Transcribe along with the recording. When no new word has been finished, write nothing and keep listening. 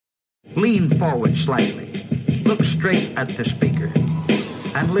Lean forward slightly. Look straight at the speaker.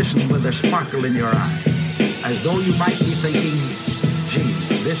 And listen with a sparkle in your eye. As though you might be thinking,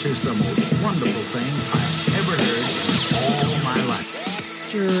 gee, this is the most wonderful thing I've ever heard in all my life.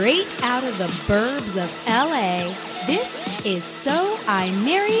 Straight out of the burbs of L.A., this is So I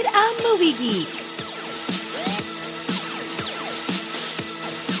Married a Movie Geek.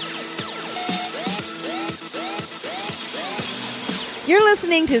 You're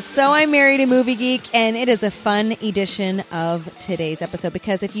listening to So I Married a Movie Geek, and it is a fun edition of today's episode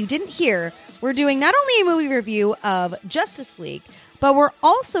because if you didn't hear, we're doing not only a movie review of Justice League, but we're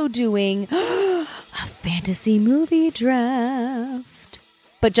also doing a fantasy movie draft.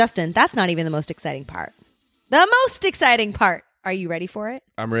 But Justin, that's not even the most exciting part. The most exciting part. Are you ready for it?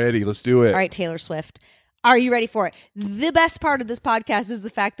 I'm ready. Let's do it. All right, Taylor Swift. Are you ready for it? The best part of this podcast is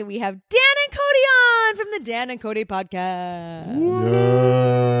the fact that we have Dan and Cody on from the Dan and Cody podcast.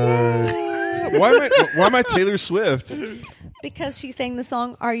 Why am I Taylor Swift? Because she sang the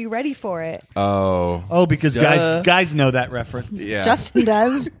song Are You Ready for It? Oh, because guys know that reference. yeah. Justin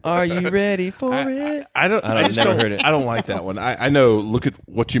does. Are you ready for it? I've never heard it. I don't like that one. I know. Look at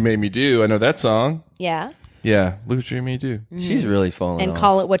What You Made Me Do. I know that song. Yeah. Yeah. Look what you made me do. She's really falling And off.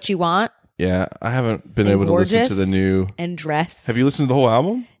 Call It What You Want. Yeah. I haven't been And able to listen Gorgeous to the new. And Dress. Have you listened to the whole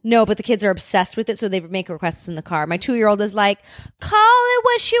album? No, but the kids are obsessed with it, so they make requests in the car. My 2-year-old is like, call it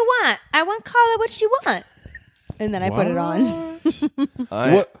what you want. I want call it what you want. And then I put it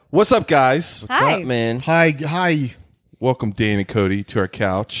on. What's up, guys? Hi. What's up, man? Hi. Welcome, Dan and Cody, to our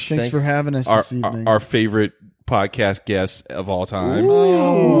couch. Thanks for having us this evening. Our favorite podcast guest of all time.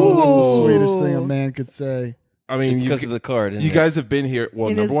 Oh, that's the sweetest thing a man could say. I mean, It's because of the card. Isn't you it? guys have been here. Well,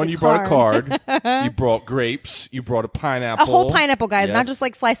 It is number one, the you brought a card. card. You brought grapes. You brought a pineapple. A whole pineapple, guys, Yes. not just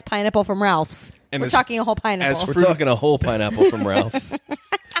like sliced pineapple from Ralph's. And We're as- talking a whole pineapple. as We're talking a whole pineapple from Ralph's.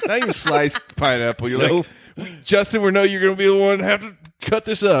 Not even sliced pineapple. You're Nope. like, Justin, we know you're going to be the one to have to cut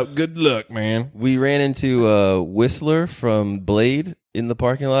this up. Good luck, man. We ran into Whistler from Blade in the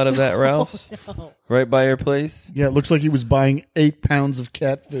parking lot of that Ralph's, right by your place. Yeah, it looks like he was buying 8 pounds of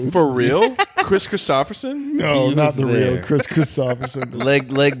cat food. For real? Chris Christopherson? no, He not was the there. real Chris Christopherson.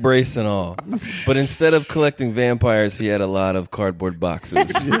 Leg brace and all. But instead of collecting vampires, he had a lot of cardboard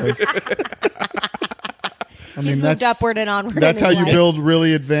boxes. Yes. I He's mean, moved that's upward and onward. That's in how his you life. build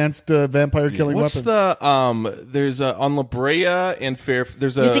really advanced vampire killing What's weapons. the, there's on La Brea and Fair,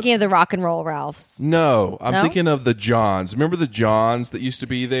 there's a. You're thinking of the rock and roll Ralph's. No, I'm No? thinking of the Johns. Remember the Johns that used to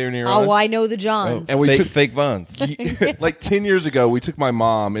be there near us? Oh, I know the Johns. And we fake, took fake Vons. like 10 years ago, we took my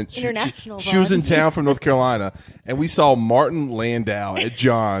mom and International she was in Vons. town from North Carolina, and we saw Martin Landau at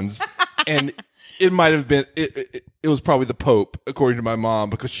John's, and it might have been it was probably the Pope, according to my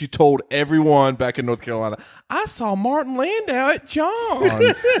mom, because she told everyone back in North Carolina, I saw Martin Landau at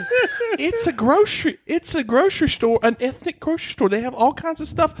John's. It's a grocery store, an ethnic grocery store. They have all kinds of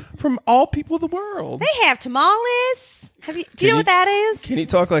stuff from all people of the world. They have tamales. Do you know what that is? Can you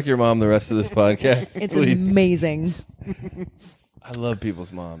talk like your mom the rest of this podcast? It's please? amazing. I love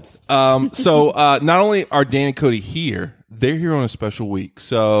people's moms. So not only are Dan and Cody here, they're here on a special week.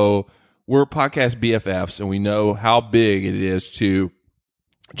 So we're podcast BFFs, and we know how big it is to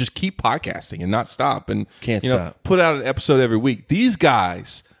just keep podcasting and not stop and Can't you know, stop. put out an episode every week. These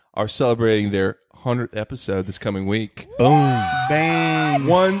guys are celebrating their 100th episode this coming week. Boom. Bang.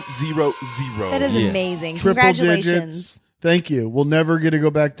 100. That is Yeah. amazing. Triple Congratulations. digits. Thank you. We'll never get to go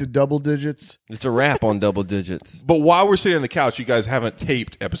back to double digits. It's a wrap on double digits. But while we're sitting on the couch, you guys haven't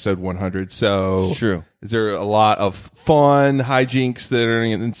taped episode 100. So It's true. is there a lot of fun hijinks that are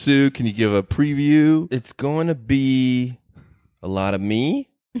going to ensue? Can you give a preview? It's going to be a lot of me,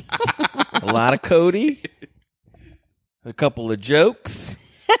 a lot of Cody, a couple of jokes,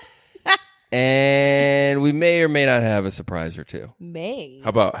 and we may or may not have a surprise or two. May. How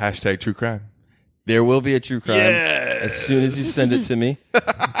about hashtag true crime? There will be a true crime as soon as you send it to me.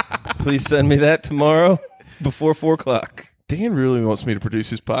 Please send me that tomorrow before 4 o'clock. Dan really wants me to produce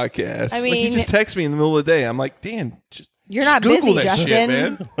his podcast. I Like, he mean- just texts me in the middle of the day. I'm like, Dan, You're just not Google busy, that shit, Justin.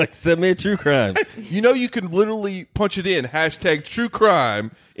 man. Like, send me a true crime. You know, you can literally punch it in, hashtag true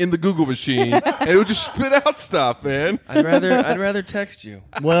crime, in the Google machine, and it would just spit out stuff, man. I'd rather text you.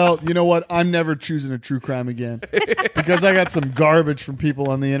 Well, you know what? I'm never choosing a true crime again because I got some garbage from people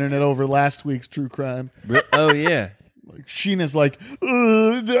on the internet over last week's true crime. Oh yeah. Like Sheena's like,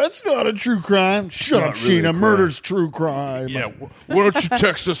 that's not a true crime. Shut up, really a Sheena. crime. Murder's true crime. Yeah, why don't you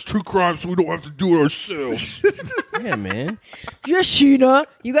text us true crime so we don't have to do it ourselves? Yeah, man. You're Sheena.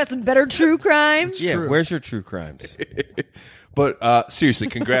 You got some better true crime? Yeah, where's your true crimes? But seriously,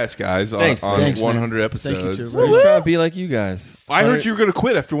 congrats, guys, Thanks, on Thanks, man. 100 Thank you, episodes. too. We're just trying to be like you guys. I heard you were going to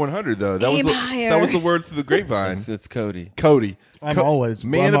quit after 100, though. Aim higher. That was the word through the grapevine. It's Cody. Cody. I'm always-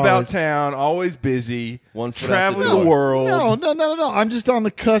 man I'm about always- town, always busy, One foot traveling out the the door. world. No. I'm just on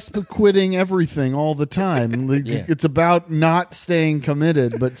the cusp of quitting everything all the time. Like, Yeah. It's about not staying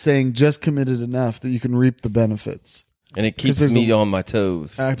committed, but staying just committed enough that you can reap the benefits. And it keeps there's me a- on my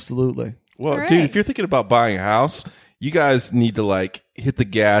toes. Absolutely. Well, All dude, right. if you're thinking about buying a house, you guys need to like hit the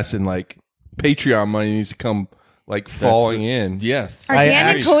gas and like Patreon money needs to come like falling in. Yes. Are I Dan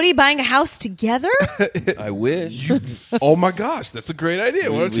and actually- Cody buying a house together? I wish. Oh my gosh, that's a great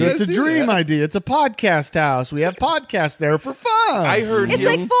idea. Why don't you It's guys a do dream that? idea. It's a podcast house. We have podcasts there for fun. I heard It's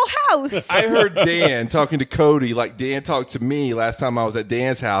him- like Full House. I heard Dan talking to Cody like Dan talked to me last time I was at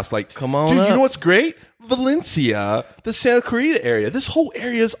Dan's house. Like, Come on dude, up. you know what's great? Valencia, the Santa Clarita area. This whole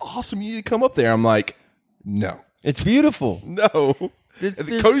area is awesome. You need to come up there. I'm like, no, It's beautiful. no. There's- And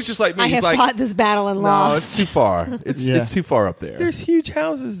there's- Cody's just like me. I He's have like, fought this battle and no, it's lost. too far. It's Yeah. it's too far up there. There's huge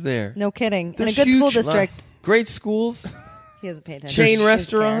houses there. No kidding. In a There's good school huge- district. Great schools, He doesn't pay attention. chain He doesn't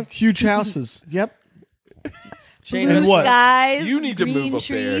restaurants, Huge houses. Yep. chain Blue And what? skies, You need to green move up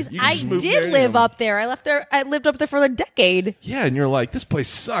there. trees. You can I just move did there, live yeah. up there. I lived up there for a decade. Yeah, and you're like, this place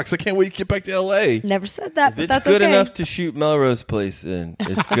sucks. I can't wait to get back to L.A. Never said that, but It's that's good okay. enough to shoot Melrose Place in.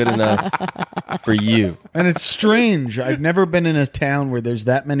 It's good enough for you. And it's strange. I've never been in a town where there's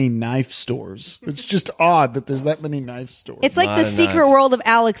that many knife stores. It's just odd that there's that many knife stores. It's like Lot the of secret knives. world of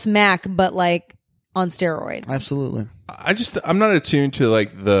Alex Mack, but like on steroids. Absolutely. I'm not attuned to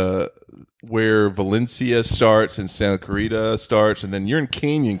like the where Valencia starts and Santa Clarita starts, and then you're in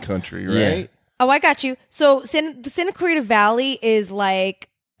Canyon country, right? Oh, I got you. So the Santa Clarita Valley is like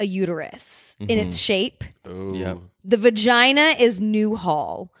a uterus in its shape. Oh. Yep. The vagina is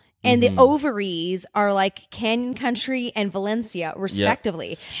Newhall. And Mm-hmm. the ovaries are like Canyon Country and Valencia,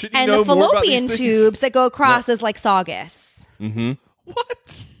 respectively. Shouldn't you And know the more about fallopian these things? tubes that go across is like Saugus.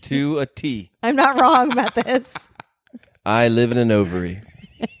 What? To a T. I'm not wrong about this. I live in an ovary.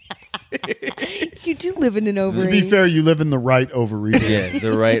 You do live in an ovary. To be fair, you live in the right ovary. Yeah,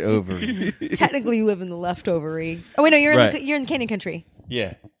 the right ovary. Technically, you live in the left ovary. Oh wait, no, you're Right. you're in Canyon Country.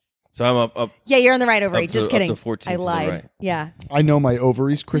 Yeah. So I'm up. Yeah, you're in the right ovary. Up to- Just up kidding. to 14 I to the lied. right. Yeah. I know my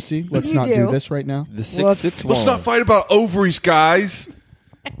ovaries, Chrissy. Let's You not do. do this right now. The 661. Let's not fight about ovaries, guys.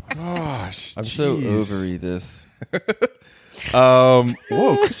 Gosh, I'm so jeez. ovary this.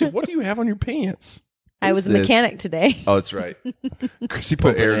 Whoa, Chrissy, what do you have on your pants? I What was is a this? mechanic today. Oh, that's right. Chrissy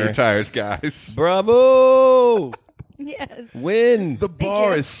put air in air. your tires, guys. Bravo! Yes. Win. The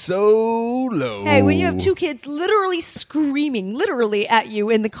bar is so low. Hey, when you have two kids literally screaming, literally at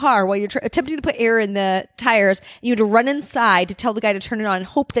you in the car while you're attempting to put air in the tires, and you had to run inside to tell the guy to turn it on and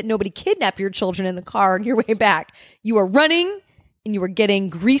hope that nobody kidnapped your children in the car on your way back. You are running and you are getting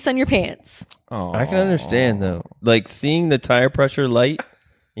grease on your pants. I can understand though. Like seeing the tire pressure light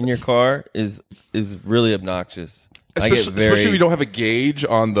in your car is really obnoxious. I get especially, very especially if you don't have a gauge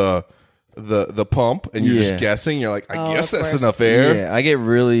on the pump and you're Yeah. just guessing. You're like, I Oh, guess that's that's worse. enough air. Yeah, I get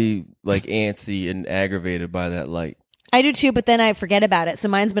really like antsy and aggravated by that light. I do too, but then I forget about it. So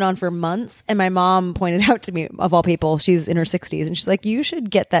mine's been on for months, and my mom pointed out to me, of all people, she's in her 60s, and she's like, you should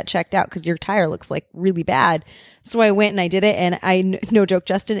get that checked out because your tire looks like really bad. So I went and I did it, and no joke,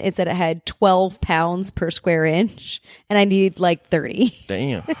 Justin, it said it had 12 pounds per square inch, and I need like 30.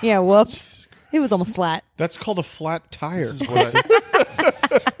 Damn. Yeah, whoops. It was almost flat. That's called a flat tire.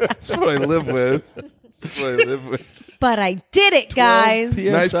 That's what I live with. That's what I live with. But I did it, guys.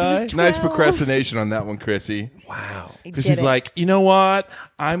 Nice, PSI? nice procrastination on that one, Chrissy. Wow. Because did he's it. like, you know what?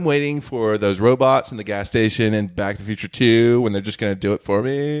 I'm waiting for those robots in the gas station and Back to the Future 2 when they're just going to do it for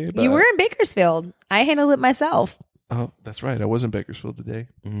me. But- You were in Bakersfield. I handled it myself. Oh, that's right. I was in Bakersfield today.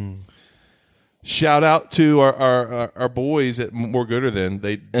 Shout out to our boys at More Gooder Than.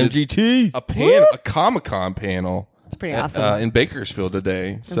 They did MGT. a Comic-Con panel It's pretty awesome. in Bakersfield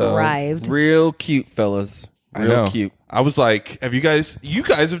today. So Arrived. Real cute, fellas. I Real know. cute. I was like, you guys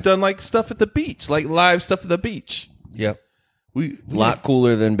have done like stuff at the beach, like live stuff at the beach. Yep. We A lot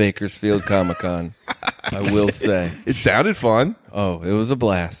cooler than Bakersfield Comic Con. I will say. It sounded fun. Oh, it was a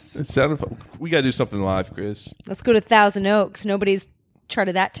blast. It sounded fun. We got to do something live, Chris. Let's go to Thousand Oaks. Nobody's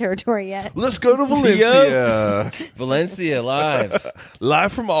charted that territory yet. Let's go to Valencia. Valencia live.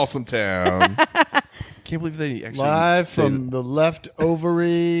 Live from Awesome Town. Can't believe they actually Live say from the left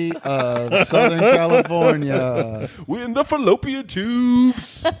ovary of Southern California. we're in the fallopian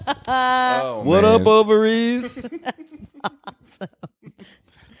tubes. Oh, What man. up, ovaries?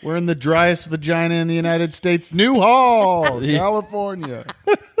 We're in the driest vagina in the United States, Newhall, California.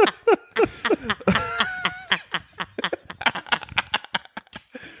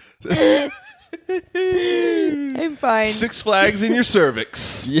 fine. Six Flags in your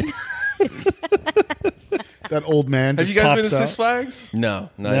cervix. That old man. Have Just you guys been to pops Six out. Flags? No,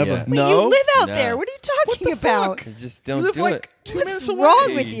 not Never. yet. Wait, No? you live out No. there. What are you talking about? I just You don't live do like it. 2 minutes What's away.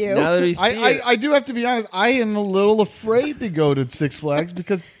 wrong with you? Now that we see it. I do have to be honest. I am a little afraid to go to Six Flags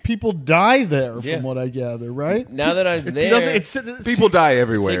because people die there, Yeah. from what I gather. Right? Now that I was It there, doesn't. It's People die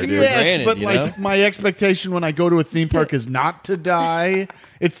everywhere, Take it dude. for yes, granted, but you like know? my expectation when I go to a theme park is not to die.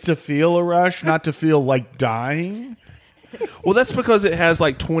 It's to feel a rush, not to feel like dying. Well, that's because it has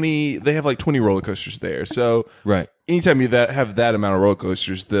like 20. They have like 20 roller coasters there. So right. anytime you have that amount of roller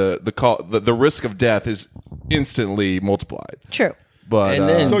coasters, the risk of death is instantly multiplied. True. But And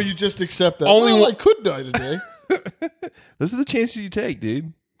then- So you just accept that. Only Well, one- I could die today. those are the chances you take,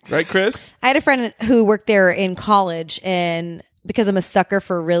 dude. Right, Chris? I had a friend who worked there in college, and because I'm a sucker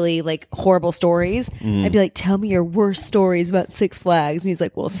for really like horrible stories, I'd be like, tell me your worst stories about Six Flags. And he's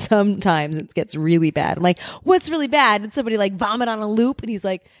like, well, sometimes it gets really bad. I'm like, what's really bad? Did somebody like vomit on a loop? And he's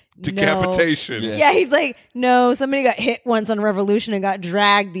like, no. Decapitation. Yeah, he's like, no, somebody got hit once on Revolution and got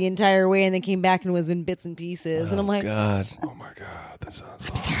dragged the entire way and then came back and was in bits and pieces. And I'm like, God. Oh my God, that sounds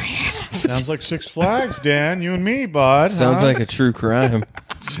awesome. Sounds like Six Flags, Dan. You and me, bud. Sounds like a true crime.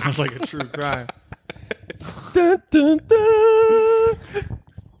 sounds like a true crime. Dun, dun, dun.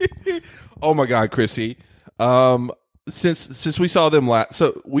 Oh my God, Chrissy. Since we saw them last,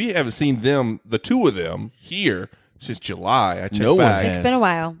 so we haven't seen them, the two of them, here since July. I checked No one back. has. it's been a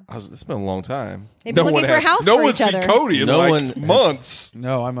while. It's been a long time. They've been looking for a house No for one's each seen other. Cody in No like one has- months.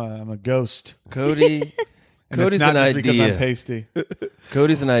 No, I'm a ghost. Cody. And Cody's it's not an just because I'm idea. pasty.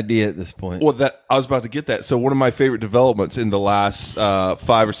 Cody's an idea at this point. Well, that I was about to get that. So one of my favorite developments in the last 5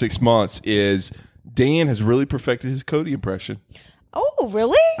 or 6 months is Dan has really perfected his Cody impression. Oh,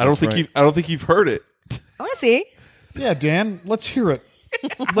 really? I don't think you've heard it. I want to see. Yeah, Dan, let's hear it.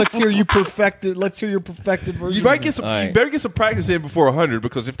 Let's hear you perfected. Let's hear your perfected version. You might of get it. some. All right. You better get some practice in before 100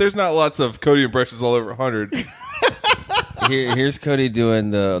 because if there's not lots of Cody impressions all over 100, Here's Cody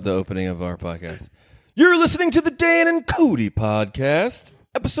doing the opening of our podcast. You're listening to the Dan and Cody podcast,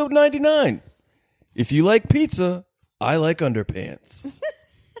 episode 99. If you like pizza, I like underpants.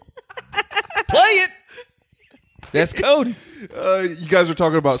 Play it. That's Cody. you guys were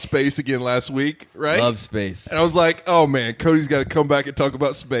talking about space again last week, right? Love space. And I was like, oh man, Cody's got to come back and talk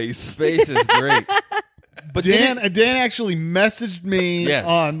about space. Space is great. But Dan actually messaged me Yes.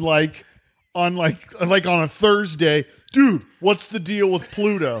 on a Thursday, dude. What's the deal with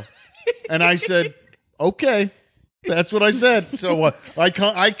Pluto? And I said, okay. That's what I said. So I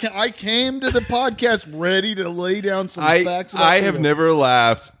came to the podcast ready to lay down some facts. About I have Pluto. never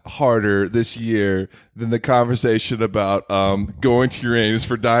laughed harder this year than the conversation about going to Uranus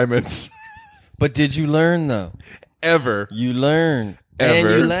for diamonds But did you learn though? ever. You learn Ever.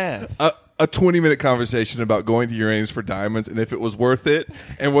 and you laugh. A 20-minute conversation about going to Uranus for diamonds and if it was worth it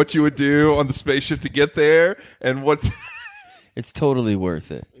and what you would do on the spaceship to get there and what. It's totally worth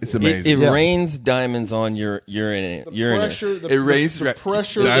it. It's amazing. It Yeah. rains diamonds on your Uranus. It rains the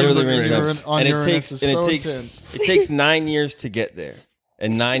pressure diamonds on on Uranus, Uranus. is so intense. It takes 9 years to get there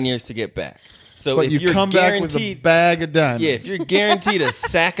and 9 years to get back. So But if you you're come back with a guaranteed, bag of diamonds. yeah, if you're guaranteed a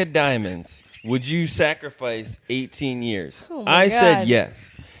sack of diamonds, would you sacrifice 18 years? Oh my I said God.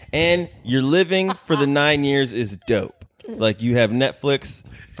 yes. And you're living for the 9 years is dope. Like you have Netflix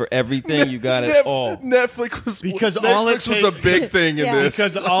for everything. You got it all. Netflix was Because Netflix all it was a takes- big thing in Yeah. this.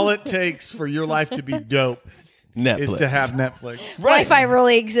 Because all it takes for your life to be dope Netflix. is to have Netflix. Right. Wi-Fi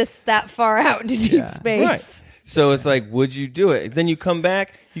really exists that far out into deep Yeah. space. Right. So it's like, would you do it? Then you come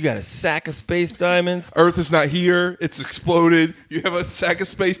back, you got a sack of space diamonds. Earth is not here. It's exploded. You have a sack of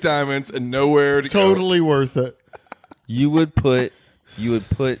space diamonds and nowhere to go. Totally worth it. You would put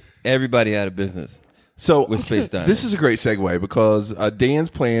everybody out of business So with space diamonds. this is a great segue because Dan's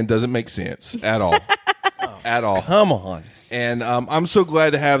plan doesn't make sense at all. At all. Come on. And I'm so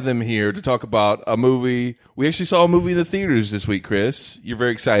glad to have them here to talk about a movie. We actually saw a movie in the theaters this week, Chris. You're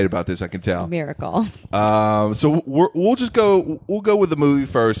very excited about this, I can tell. Miracle. So we'll go with the movie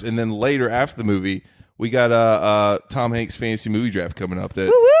first, and then later after the movie, we got Tom Hanks fantasy movie draft coming up that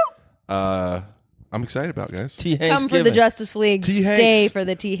Woo-woo. I'm excited about, guys. T. Hanks Come for the giving. Justice League. T. Stay Hanks. for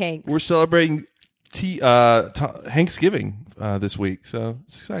the T. Hanks. We're celebrating Hanksgiving this week, so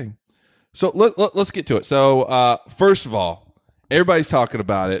it's exciting. So let's get to it. So first of all, everybody's talking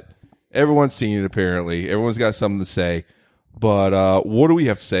about it. Everyone's seen it, apparently. Everyone's got something to say. But what do we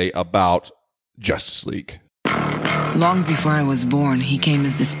have to say about Justice League? Long before I was born, he came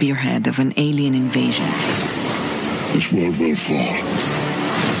as the spearhead of an alien invasion. This world will fall,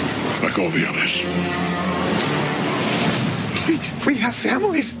 like all the others. We have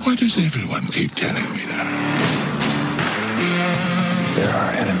families. Why does everyone keep telling me that? There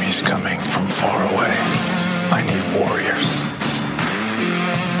are enemies coming from far away. I need warriors.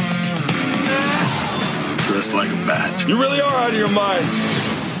 Dressed like a bat. You really are out of your mind.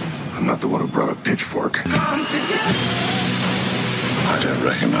 I'm not the one who brought a pitchfork. I don't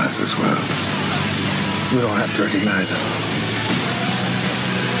recognize this world. We don't have to recognize it.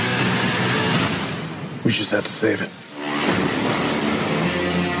 We just have to save it.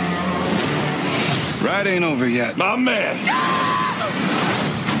 Ride ain't over yet. My man.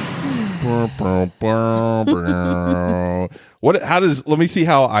 What? How does? Let me see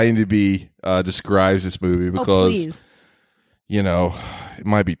how IMDb describes this movie because please. you know it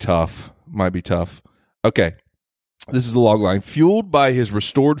might be tough. Okay, this is the log line. Fueled by his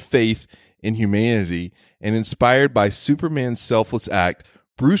restored faith in humanity and inspired by Superman's selfless act,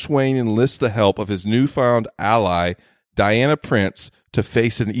 Bruce Wayne enlists the help of his newfound ally Diana Prince to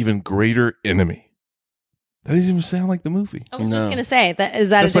face an even greater enemy. That doesn't even sound like the movie. I was just going to say, is that That's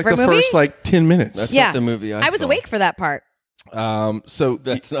a like different the movie? first 10 minutes. That's Yeah. not the movie I was saw. awake for that part. So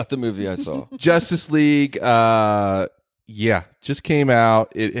That's not the movie I saw. Justice League, just came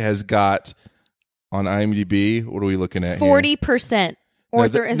out. It has got on IMDb. What are we looking at? 40%.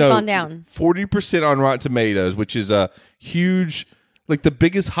 Arthur has gone down. 40% on Rotten Tomatoes, which is a huge, like the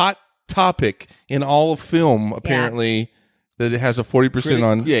biggest hot topic in all of film. Apparently, that it has a 40%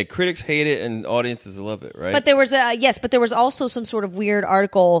 on. Yeah, critics hate it and audiences love it, right? But there was but there was also some sort of weird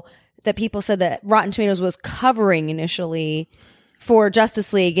article that people said that Rotten Tomatoes was covering initially for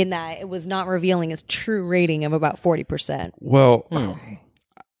Justice League in that it was not revealing its true rating of about 40%. Well,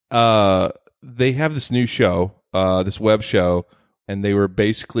 they have this new show, this web show, and they were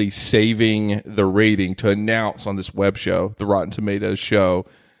basically saving the rating to announce on this web show, the Rotten Tomatoes show,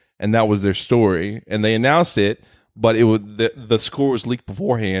 and that was their story. And they announced it, but it was the score was leaked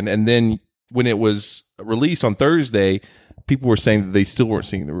beforehand, and then when it was released on Thursday, people were saying that they still weren't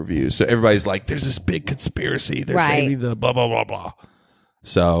seeing the reviews. So everybody's like, "There's this big conspiracy. They're Right. saving the blah blah blah blah."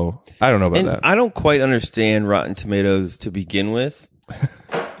 So I don't know about and that. I don't quite understand Rotten Tomatoes to begin with.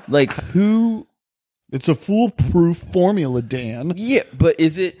 Like who? It's a foolproof formula, Dan. Yeah, but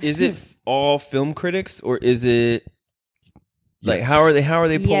is it all film critics or is it like Yes. how are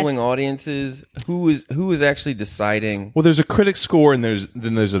they polling Yes. audiences? Who is actually deciding? Well, there's a critic score and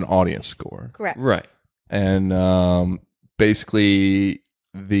there's an audience score. Correct. Right. And basically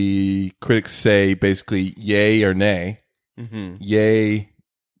the critics say basically yay or nay. Mm-hmm. Yay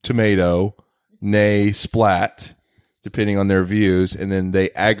tomato, nay splat, depending on their views, and then they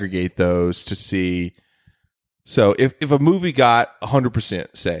aggregate those to see. So if a movie got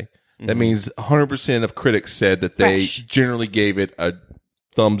 100%, say, that means 100% of critics said that they Fresh. generally gave it a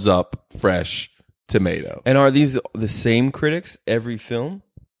thumbs up, fresh tomato. And are these the same critics every film?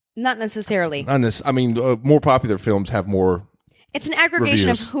 Not necessarily. On this, I mean, more popular films have more. It's an aggregation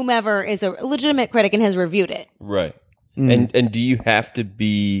Reviews. of whomever is a legitimate critic and has reviewed it. Right. And do you have to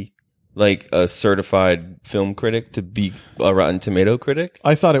be like a certified film critic to be a Rotten Tomato critic?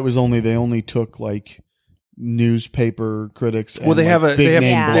 I thought it was they only took like newspaper critics. And Well, they have like, big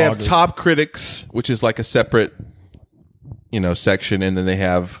name Yeah. they have bloggers. top critics, which is like a separate, section, and then they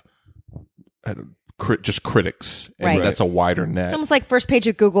have just critics, and Right. that's a wider net. It's almost like first page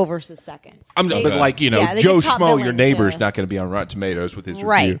of Google versus second. But like Yeah, they Joe give top Schmo, your billing neighbor's to- not going to be on Rotten Tomatoes with his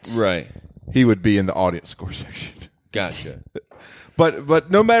Right. review. Right. He would be in the audience score section. Gotcha.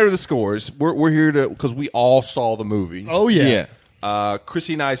 But no matter the scores, we're here to because we all saw the movie. Oh yeah,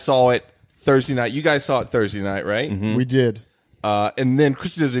 Chrissy and I saw it Thursday night. You guys saw it Thursday night, right? we did. And then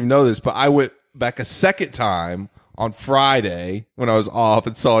Chrissy doesn't even know this, but I went back a second time on Friday when I was off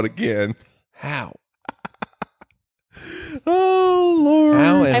and saw it again. How? Oh Lord!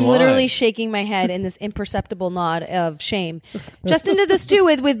 How and I'm why? literally shaking my head in this imperceptible nod of shame. Justin did this too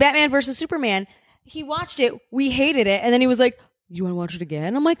with Batman versus Superman. He watched it, we hated it, and then he was like, "Do you want to watch it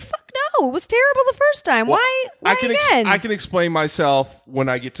again?" I'm like, "Fuck no! It was terrible the first time. Well, Why I can again?" I can explain myself when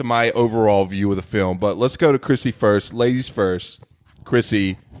I get to my overall view of the film, but let's go to Chrissy first. Ladies first.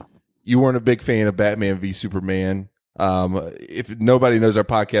 Chrissy, you weren't a big fan of Batman v Superman. If nobody knows our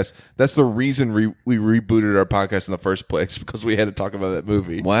podcast, that's the reason we rebooted our podcast in the first place because we had to talk about that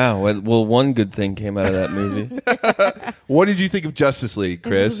movie. Wow. Well, one good thing came out of that movie. What did you think of Justice League, This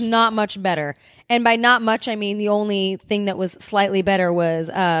Chris? was not much better. And by not much, I mean the only thing that was slightly better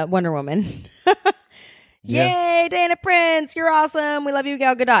was Wonder Woman. Yay, Dana Prince, you're awesome. We love you,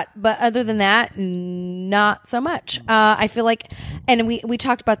 Gal Gadot. But other than that, not so much. I feel like, and we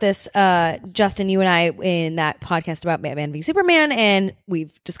talked about this, Justin, you and I, in that podcast about Batman v Superman, and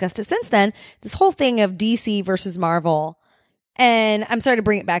we've discussed it since then. This whole thing of DC versus Marvel. And I'm sorry to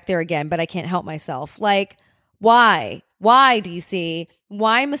bring it back there again, but I can't help myself. Like, why? Why, DC?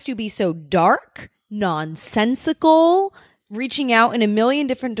 Why must you be so dark, nonsensical, reaching out in a million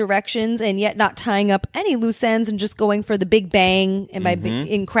different directions and yet not tying up any loose ends and just going for the big bang and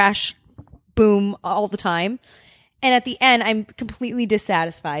in crash, boom all the time? And at the end, I'm completely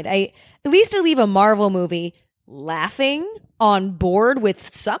dissatisfied. At least I leave a Marvel movie laughing, on board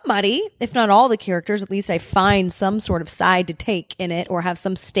with somebody, if not all the characters. At least I find some sort of side to take in it or have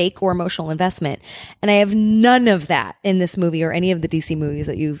some stake or emotional investment. And I have none of that in this movie or any of the DC movies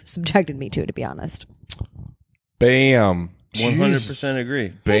that you've subjected me to be honest. Bam. 100% agree.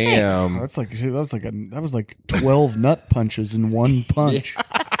 Bam. That was like 12 nut punches in one punch.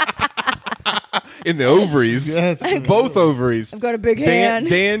 In the ovaries. Yes. Both ovaries. I've got a big hand.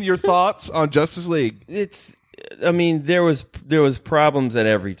 Dan, your thoughts on Justice League? There was problems at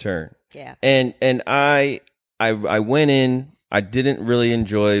every turn. Yeah. And I went in, I didn't really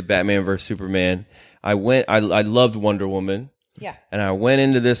enjoy Batman vs Superman. I loved Wonder Woman. Yeah. And I went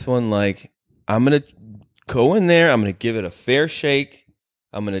into this one like, I'm going to go in there, I'm going to give it a fair shake.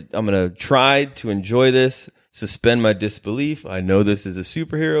 I'm going to try to enjoy this, suspend my disbelief. I know this is a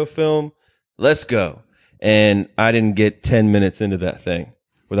superhero film. Let's go. And I didn't get 10 minutes into that thing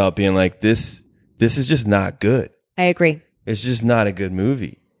without being like, this is just not good. I agree. It's just not a good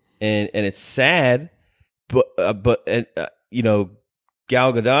movie. And it's sad, but you know,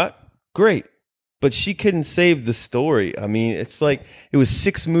 Gal Gadot, great. But she couldn't save the story. I mean, it's like it was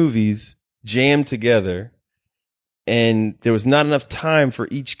 6 movies jammed together and there was not enough time for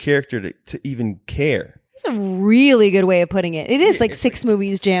each character to even care. That's a really good way of putting it. It is like 6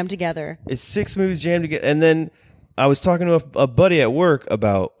 movies jammed together. It's 6 movies jammed together. And then I was talking to a buddy at work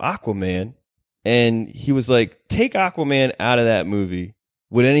about Aquaman, and he was like, take Aquaman out of that movie.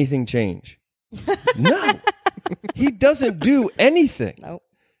 Would anything change? No. He doesn't do anything. Nope.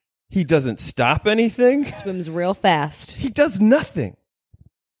 He doesn't stop anything. Swims real fast. He does nothing.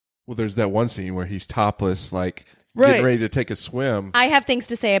 Well, there's that one scene where he's topless, like Right. getting ready to take a swim. I have things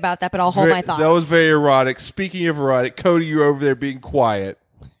to say about that, but I'll hold my thoughts. That was very erotic. Speaking of erotic, Cody, you're over there being quiet.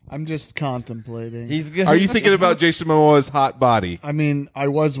 I'm just contemplating. He's good. Are you thinking about Jason Momoa's hot body? I mean, I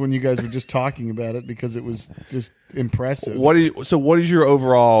was when you guys were just talking about it because it was just impressive. What is your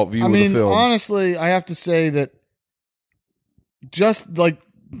overall view of the film? Honestly, I have to say that just like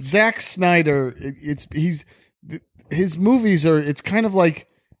Zack Snyder, his movies are. It's kind of like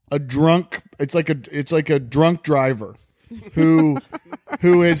a drunk. It's like a drunk driver who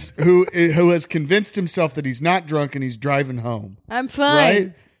has convinced himself that he's not drunk and he's driving home. I'm fine.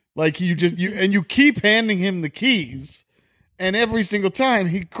 Right? Like you keep handing him the keys, and every single time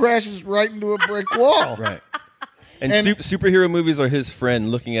he crashes right into a brick wall. Right. And superhero movies are his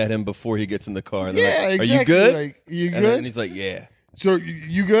friend looking at him before he gets in the car. And Yeah, like, exactly. Are you good? Like, you And good? he's like, yeah. So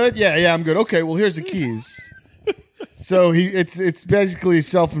you good? Yeah, I'm good. Okay, well here's the keys. So it's basically a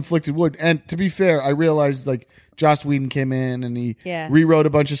self-inflicted wound. And to be fair, I realized like Joss Whedon came in and he rewrote a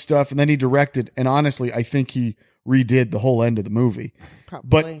bunch of stuff and then he directed. And honestly, I think he redid the whole end of the movie.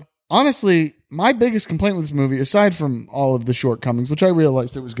 Probably. But honestly, my biggest complaint with this movie, aside from all of the shortcomings, which I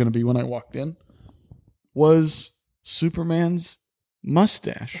realized it was going to be when I walked in, was Superman's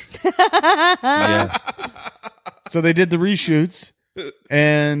mustache. Yeah. So they did the reshoots,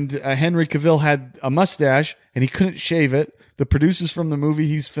 and Henry Cavill had a mustache, and he couldn't shave it. The producers from the movie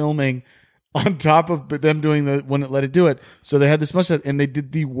he's filming, on top of them doing the When It Let It Do It, so they had this mustache, and they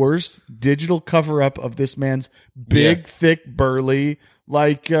did the worst digital cover-up of this man's big, thick, burly,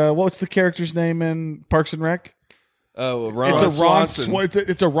 like, what's the character's name in Parks and Rec? Oh, It's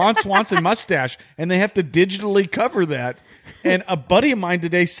a Ron Swanson mustache, and they have to digitally cover that. And a buddy of mine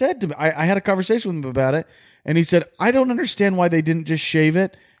today said to me, I had a conversation with him about it, and he said, I don't understand why they didn't just shave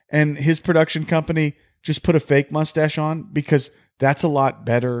it, and his production company just put a fake mustache on, because that's a lot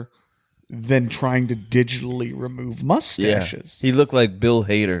better than trying to digitally remove mustaches. He looked like Bill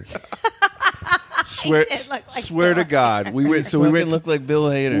Hader. Swear to God, we went Looked like Bill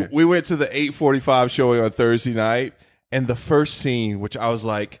Hader. We went to the 8:45 showing on Thursday night, and the first scene, which I was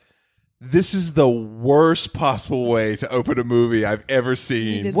like, this is the worst possible way to open a movie I've ever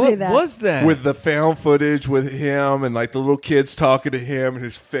seen. What was that? With the found footage with him and like the little kids talking to him, and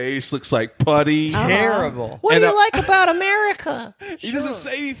his face looks like putty. Terrible. What do you like about America? He doesn't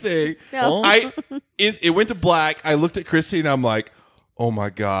say anything. No. It went to black. I looked at Chrissy and I'm like, oh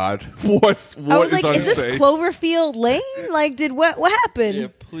my God, what I was is like, on is his this face? Cloverfield Lane? Like, what happened? Yeah,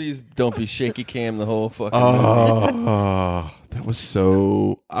 please don't be shaky cam the whole fucking Oh, that was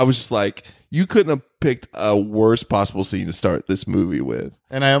so. I was just like, you couldn't have picked a worse possible scene to start this movie with.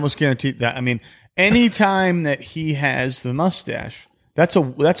 And I almost guarantee that. I mean, anytime that he has the mustache, that's a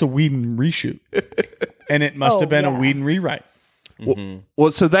Whedon reshoot. and it must Oh, have been yeah. a Whedon rewrite.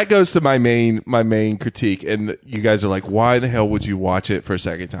 Well, so that goes to my main critique, and you guys are like, why the hell would you watch it for a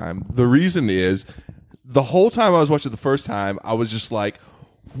second time? The reason is, the whole time I was watching it the first time, I was just like,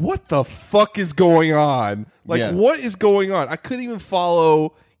 what the fuck is going on? Like, Yeah. what is going on? I couldn't even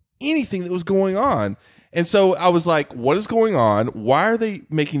follow anything that was going on. And so I was like, what is going on? Why are they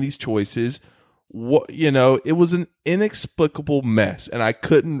making these choices? What, it was an inexplicable mess, and I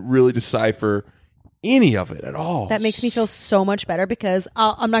couldn't really decipher any of it at all. That makes me feel so much better because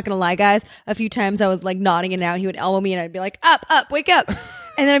I'm not going to lie, guys. A few times I was like nodding and out. He would elbow me and I'd be like, up, wake up.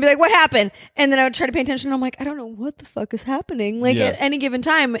 And then I'd be like, what happened? And then I would try to pay attention. And I'm like, I don't know what the fuck is happening. Like Yeah. at any given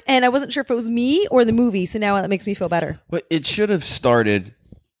time. And I wasn't sure if it was me or the movie. So now that makes me feel better. But it should have started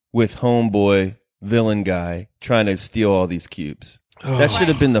with homeboy, villain guy, trying to steal all these cubes. That should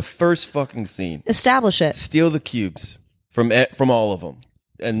have been the first fucking scene. Establish it. Steal the cubes from all of them.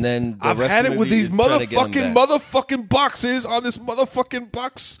 And then I've rest had of it the with movie these is trying to get 'em back. motherfucking boxes on this motherfucking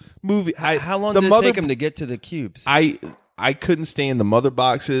box movie. How long did it take him to get to the cubes? I couldn't stand the mother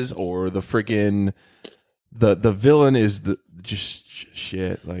boxes or the freaking the villain is just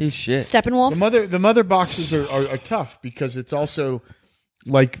shit. Like He's shit. Steppenwolf. The mother boxes are tough because it's also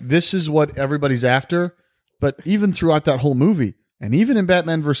like this is what everybody's after. But even throughout that whole movie, and even in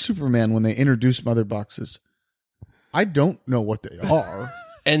Batman vs Superman, when they introduce mother boxes, I don't know what they are.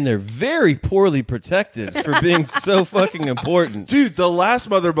 And they're very poorly protected for being so fucking important. dude, the last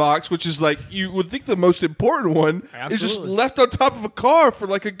mother box, which is like you would think the most important one, is just Absolutely. left on top of a car for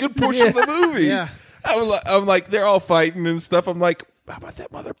like a good portion of the movie. Yeah. I'm like they're all fighting and stuff. I'm like, how about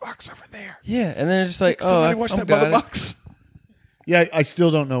that mother box over there? Yeah, and then they're just like, Somebody oh, watch I that got mother it. box. Yeah, I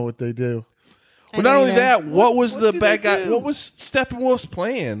still don't know what they do. Well, not only either. that, what was the do bad they guy? do? What was Steppenwolf's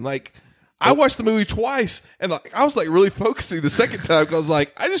plan? Like, I watched the movie twice, and like I was like really focusing the second time because I was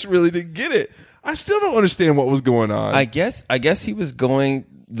like, I just really didn't get it. I still don't understand what was going on. I guess he was going.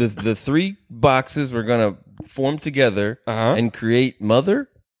 The three boxes were going to form together and create Mother.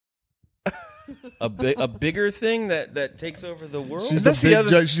 A bigger thing that takes over the world.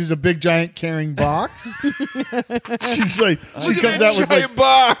 She's a big giant carrying box. She's like she Look at comes that out with giant like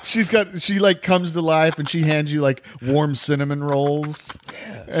box. she like comes to life and she hands you like warm cinnamon rolls,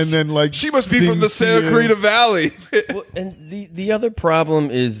 and then like She must be from the sings to Santa you. Clarita Valley. Well, and the other problem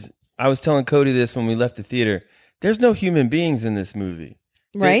is, I was telling Cody this when we left the theater. There's no human beings in this movie,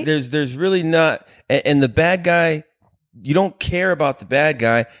 Right. There's really not, and the bad guy. You don't care about the bad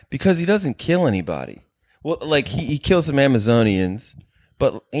guy because he doesn't kill anybody. Well, like he kills some Amazonians,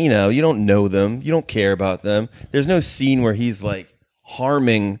 but you don't know them. You don't care about them. There's no scene where he's like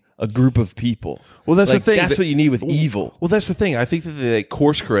harming a group of people. Well, that's Like, the thing. That's what you need with evil. Well, that's the thing. I think that they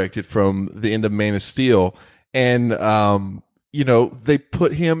course corrected from the end of Man of Steel, and they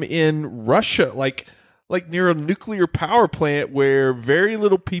put him in Russia, like near a nuclear power plant where very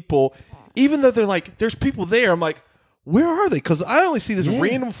little people. Even though they're like, there's people there. I'm like, where are they? Because I only see this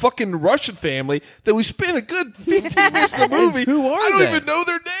random fucking Russian family that we spent a good 15 minutes of the movie. Who are I don't they? even know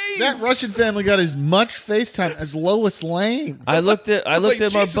their names. That Russian family got as much FaceTime as Lois Lane. I looked at like, my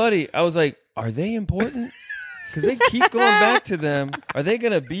Jesus. buddy. I was like, are they important? Because they keep going back to them. Are they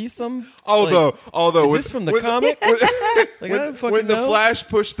going to be some? Although, is this from the comic? I don't fucking when the know. Flash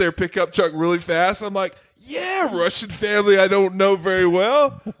pushed their pickup truck really fast, I'm like, yeah, Russian family I don't know very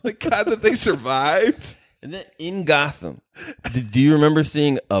well. Like, God, that they survived. And then in Gotham, do you remember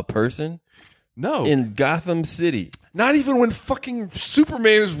seeing a person No. in Gotham City? Not even when fucking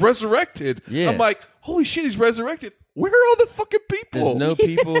Superman is resurrected. Yeah. I'm like, holy shit, he's resurrected. Where are all the fucking people? There's no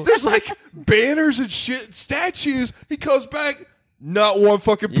people. There's like banners and shit, statues. He comes back, not one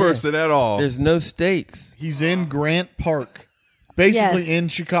fucking person at all. There's no stakes. He's in Grant Park, basically Yes. in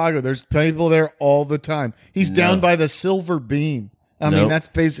Chicago. There's people there all the time. He's down by the Silver Bean. I mean, Nope. that's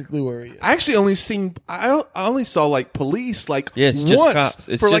basically where he is. I actually I only saw like police like Yeah, it's just once cops.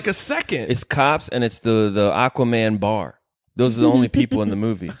 It's for just- like a second. It's cops and it's the Aquaman bar. Those are the only people in the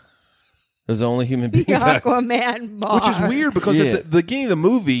movie. Those are the only human beings. Aquaman bar. Which is weird because Yeah. at the beginning of the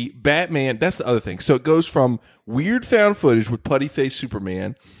movie, Batman, that's the other thing. So it goes from weird found footage with putty face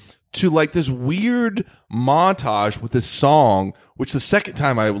Superman to like this weird montage with this song, which the second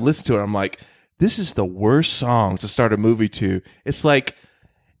time I listened to it, I'm like, this is the worst song to start a movie to. It's like,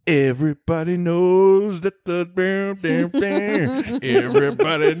 everybody knows that the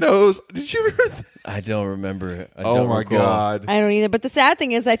everybody knows. Did you remember that? I don't remember it. I Oh don't my recall. God. I don't either. But the sad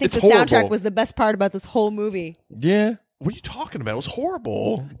thing is, I think It's the soundtrack horrible. was the best part about this whole movie. Yeah. What are you talking about? It was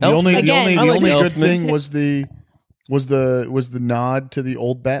horrible. The only Again, I like good Elfman. thing was the nod to the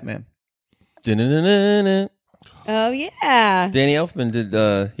old Batman. Dun-dun-dun-dun-dun. Oh yeah. Danny Elfman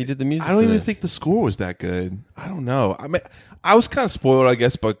did. He did the music. I don't for even this. think the score was that good. I don't know. I mean, I was kind of spoiled, I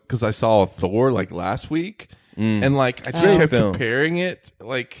guess, because I saw Thor like last week, and like I just Great kept film. comparing it.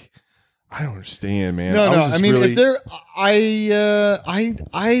 Like, I don't understand, man. No, was no. just I mean, really- if there,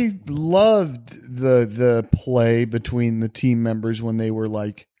 I loved the play between the team members when they were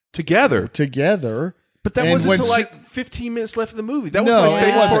like together. together. But that And wasn't when until Su- like 15 minutes left of the movie. That was No, my it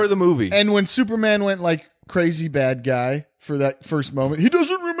favorite wasn't. part of the movie. And when Superman went like crazy bad guy for that first moment, he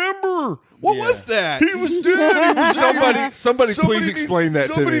doesn't remember. What was that? He was dead. He was Somebody please explain that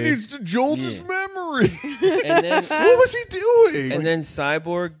to somebody me. needs to jolt his memory. And then, What was he doing? and then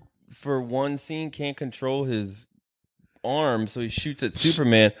Cyborg for one scene can't control his arm, so he shoots at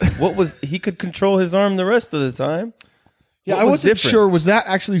Superman. He could control his arm the rest of the time? Yeah, What I was wasn't different? sure. Was that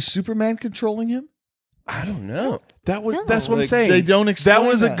actually Superman controlling him? I don't know. That's what Like, I'm saying. they don't explain That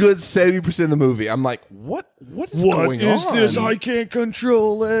was a that. good 70% of the movie. I'm like, what is going on? I can't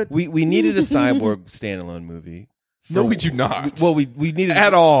control it. We needed a Cyborg standalone movie. No, we do not. Well, we needed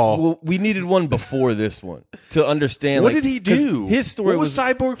At all. Well, we needed one before this one to understand. What like, did he 'cause do? His story What was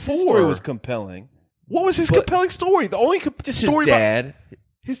Cyborg for? His story was compelling. What was his compelling story? The only Just story his about dad.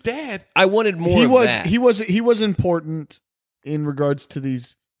 his dad. I wanted more. He of was that. he was important in regards to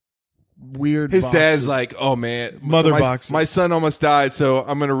these weird. His boxes. dad's like, oh man, Mother my, boxes. My son almost died, so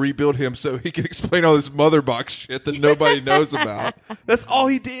I'm going to rebuild him so he can explain all this mother box shit that nobody knows about. That's all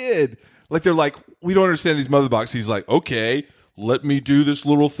he did. Like they're like, we don't understand these mother boxes. He's like, okay, let me do this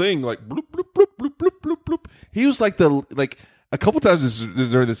little thing, like bloop bloop bloop bloop bloop bloop bloop. He was like a couple times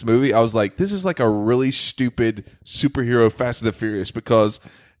during this movie, I was like, this is like a really stupid superhero Fast and the Furious, because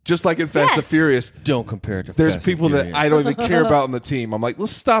just like in Fast and the Yes. Furious, Don't compare it to. there's Fast and people that Furious. I don't even care about on the team. I'm like,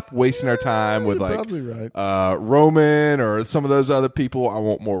 let's stop wasting our time with You're like probably right. Roman or some of those other people. I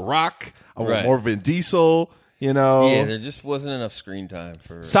want more Rock. I want Right. more Vin Diesel. You know, Yeah, there just wasn't enough screen time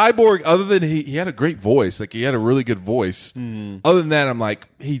for. Cyborg. Other than he had a great voice. Like he had a really good voice. Other than that, I'm like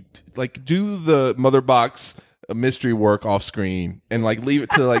do the mother box mystery work off screen and like leave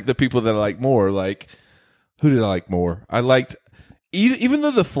it to like the people that I like more. Like who did I like more? I liked. Even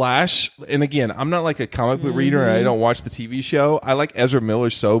though The Flash, and again, I'm not like a comic book reader, and I don't watch the TV show. I like Ezra Miller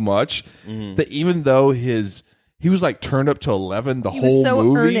so much that even though he was like turned up to 11 the He whole was so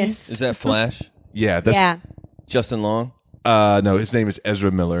movie. earnest. Is that Flash? Yeah, that's Yeah. Justin Long. no, his name is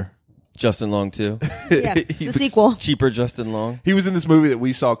Ezra Miller. Justin Long too. Yeah. He The was- sequel. Cheaper Justin Long. He was in this movie that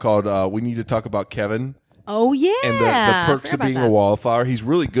we saw called "We Need to Talk About Kevin" Oh yeah. and the perks Forgot of being about a that. wallflower. He's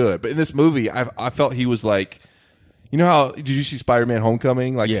really good, but in this movie, I felt he was like. You know how did you see Spider-Man: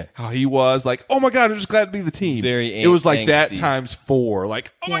 Homecoming? Like Yeah. how he was like, oh my god, I'm just glad to be the team. Very it was like that angsty. times 4.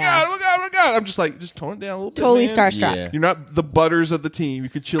 Like, oh my Yeah. god, oh my god, oh my god. I'm just like, just tone it down a little Totally bit. man. starstruck. Yeah. You're not the butters of the team. You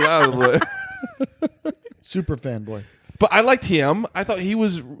could chill out a little. Super fanboy. But I liked him. I thought he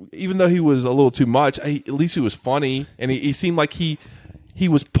was, even though he was a little too much, at least he was funny, and he seemed like he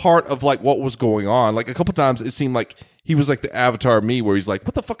was part of like what was going on. Like a couple times, it seemed like he was like the avatar of me, where he's like,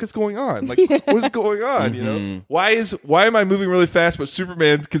 "What the fuck is going on? Like, what is going on? You know, why am I moving really fast, but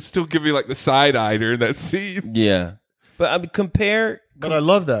Superman can still give me like the side eye during that scene?" Yeah, but I mean, compare. But I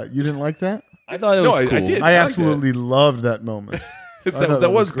love that. You didn't like that? I thought it No, was I cool. did. I liked absolutely loved that moment. I thought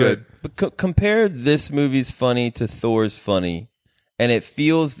that was great. good. But compare this movie's funny to Thor's funny, and it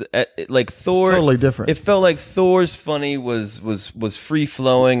feels like Thor. totally different. It felt like Thor's funny was free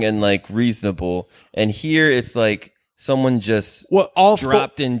flowing and like reasonable, and here it's like someone just Well,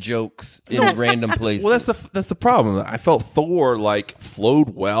 dropped in jokes in random places. Well, that's the problem. I felt Thor like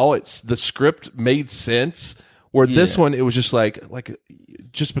flowed well. It's the script made sense. Where this Yeah. one, it was just like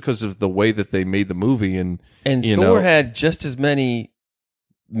just because of the way that they made the movie, and you Thor know, had just as many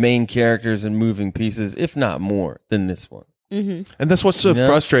main characters and moving pieces, if not more, than this one. and that's what's so Yeah.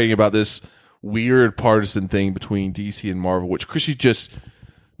 frustrating about this weird partisan thing between DC and Marvel, which Chrissy just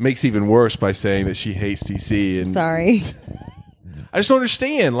makes even worse by saying that she hates DC. And Sorry. I just don't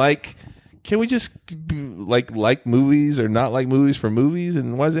understand. Like, can we just like movies or not like movies for movies?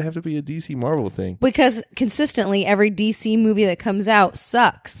 And why does it have to be a DC Marvel thing? Because consistently, every DC movie that comes out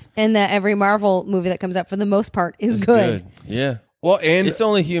sucks, and that every Marvel movie that comes out, for the most part, is good. Yeah. Well, and It's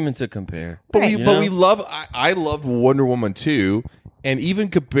only human to compare. but Right. we You but know? we love. I loved Wonder Woman 2, and even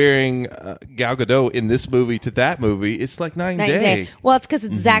comparing Gal Gadot in this movie to that movie, it's like night and Night and day. day. Well, it's because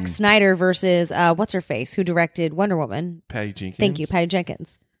it's Zack Snyder versus what's her face, who directed Wonder Woman. Patty Jenkins. Thank you, Patty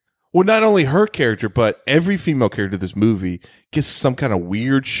Jenkins. Well, not only her character, but every female character in this movie gets some kind of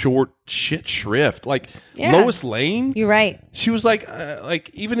weird, short shit shrift. Like Yeah. Lois Lane, You're right. she was like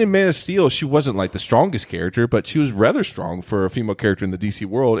even in Man of Steel, she wasn't like the strongest character, but she was rather strong for a female character in the DC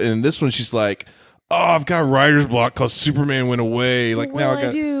world. And in this one, she's like, oh, I've got writer's block because Superman went away. Like, now I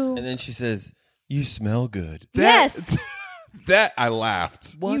got do? And then she says, "You smell good." Yes, that. I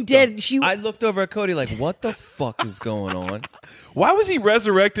laughed. you did. I looked over at Cody like, "What the fuck is going on?" Why was he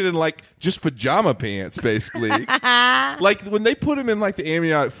resurrected in like just pajama pants, basically? Like when they put him in like the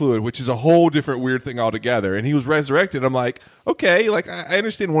amniotic fluid, which is a whole different weird thing altogether, and he was resurrected. I'm like, okay, like I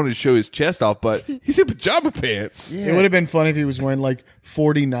understand wanting to show his chest off, but he's in pajama pants. It would have been funny if he was wearing like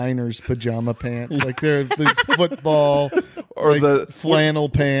 49ers pajama pants, like they're the football Or like, the flannel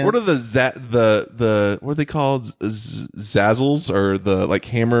pants. What are the what are they called? Zazzles or the like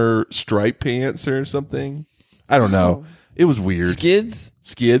hammer stripe pants or something? I don't know. It was weird.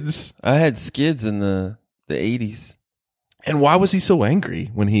 Skids. I had skids in the 80s. And why was he so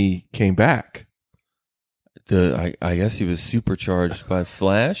angry when he came back? I guess he was supercharged by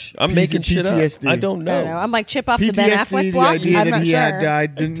Flash. I'm making shit up. PTSD. I don't know. I don't know. I'm like Chip off the Ben PTSD, Affleck the block. idea I'm that not he sure. had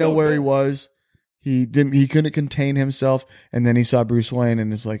died, didn't know where he was. He couldn't contain himself, and then he saw Bruce Wayne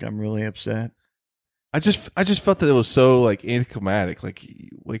and is like, I'm really upset. I just felt that it was so like anticlimactic. Like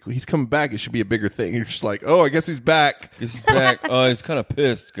he's coming back. It should be a bigger thing. You're just like, oh, I guess he's back. He's back. Oh, he's kind of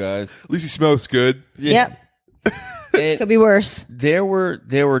pissed, guys. At least he smells good. Yep, And could be worse. there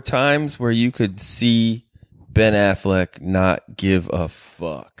were times where you could see Ben Affleck not give a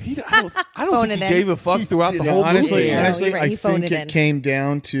fuck. I don't Phone think it he in. gave a fuck throughout the whole honestly, movie. Yeah, honestly, you're right. He I phoned think it it in. came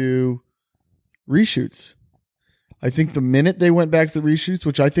down to reshoots. I think the minute they went back to the reshoots,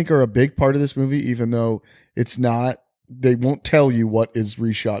 which I think are a big part of this movie, even though it's not, they won't tell you what is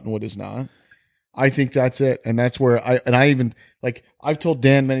reshot and what is not. I think that's it. And that's where I even, like, I've told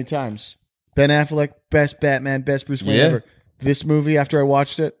Dan many times, Ben Affleck, best Batman, best Bruce Wayne Yeah. ever. This movie, after I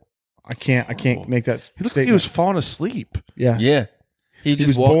watched it, I can't make that He looked like statement. he was falling asleep. Yeah. Yeah. He He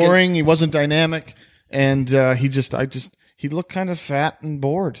was walking- boring. He wasn't dynamic. And he looked kind of fat and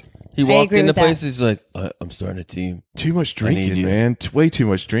bored. He walked agree into with that. places. He's like, I'm starting a team. Too much I need drinking, you. man. Way too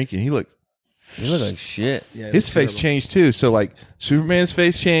much drinking. He looked. He looked like shit. His face changed too. So like Superman's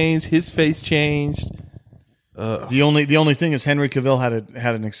face changed. His face changed. The only thing is Henry Cavill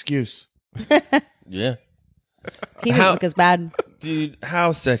had an excuse. Yeah. He didn't How- look as bad. Dude,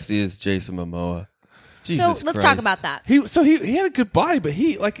 how sexy is Jason Momoa? Jesus So let's Christ. talk about that. He had a good body, but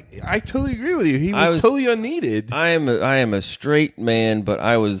I totally agree with you. He was totally unneeded. I am a straight man, but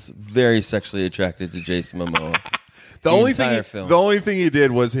I was very sexually attracted to Jason Momoa. The only entire film. thing he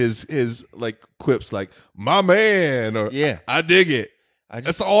did was his like quips like "my man" or Yeah. "I dig it."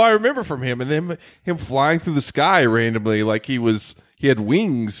 That's all I remember from him, and then him flying through the sky randomly like he had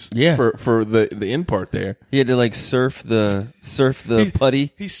wings. Yeah. for the end part there. He had to like surf the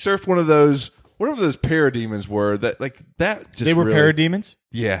putty. He surfed one of those whatever those parademons were that just They were really, parademons?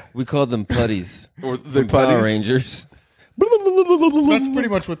 Yeah, We called them putties. or the From Power putties. Rangers. That's pretty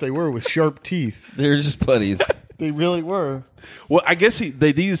much what they were, with sharp teeth. They're just putties. They really were. Well, I guess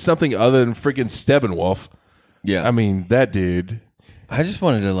they needed something other than freaking Steppenwolf. Yeah. I mean that dude. I just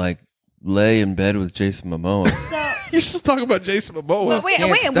wanted to like lay in bed with Jason Momoa. You're still talking about Jason Momoa. Well, wait,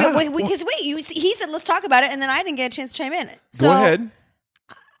 can't wait, stop. wait, because he said let's talk about it, and then I didn't get a chance to chime in. So, Go ahead.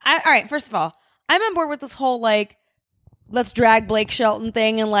 all right, first of all, I'm on board with this whole like let's drag Blake Shelton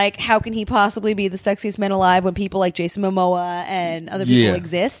thing, and like how can he possibly be the sexiest man alive when people like Jason Momoa and other people Yeah.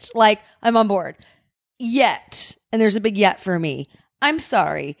 exist? Like, I'm on board. Yet, and there's a big yet for me. I'm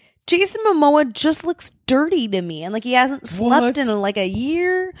sorry. Jason Momoa just looks dirty to me, and like he hasn't slept What? in like a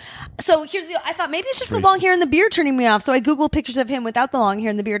year. So here's the. I thought maybe it's just the long hair and the beard turning me off. So I googled pictures of him without the long hair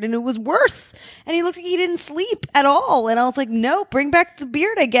and the beard, and it was worse. And he looked like he didn't sleep at all. And I was like, no, bring back the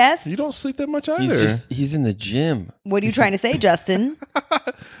beard, I guess. You don't sleep that much either. He's in the gym. What are you trying to say, Justin?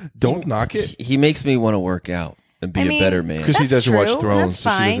 Don't knock it He makes me want to work out and be I a mean, better man. because he That's doesn't watch true. Thrones, That's so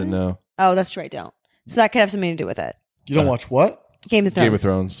she doesn't fine. know Oh, that's true. I don't. So that could have something to do with it. You don't watch what? Game of Thrones. Game of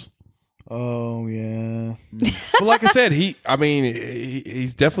Thrones. Oh, yeah. But like I said,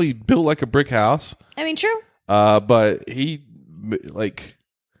 he's definitely built like a brick house. I mean, true. But he like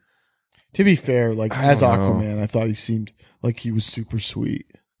To be fair, like, I as don't know. Aquaman, I thought he seemed like he was super sweet.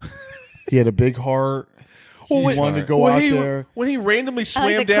 He had a big heart. He wanted to go out there. when he randomly I swam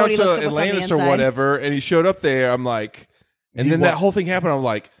like that down Cody to looks at what's on the Atlantis or inside. whatever, and he showed up there. I'm like, and He then wa- that whole thing happened. I'm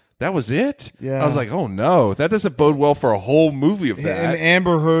like, that was it. Yeah. I was like, oh no, that doesn't bode well for a whole movie of that. And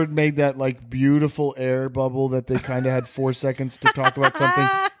Amber Heard made that like beautiful air bubble that they kind of had 4 seconds to talk about something.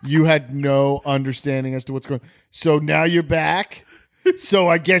 You had no understanding as to what's going on. So now you're back. So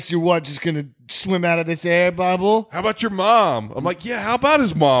I guess you're just going to swim out of this air bubble? How about your mom? I'm like, yeah. How about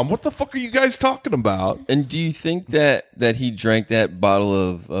his mom? What the fuck are you guys talking about? And do you think that he drank that bottle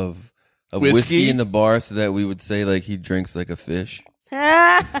of Whiskey? whiskey in the bar so that we would say like he drinks like a fish? He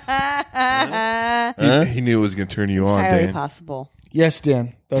knew it was going to turn you on, Entirely Dan. possible. Yes,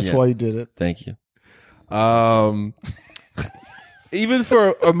 Dan. That's Yeah. why he did it. Thank you. Even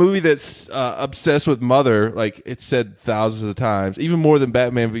for a movie that's obsessed with mother, like it's said thousands of times, even more than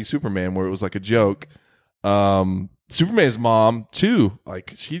Batman v Superman, where it was like a joke. Superman's mom too,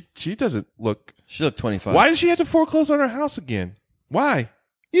 like she doesn't look. She looked 25. Why did she have to foreclose on her house again? Why?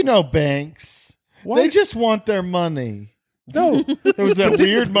 You know, banks. Why? They just want their money. No, There was that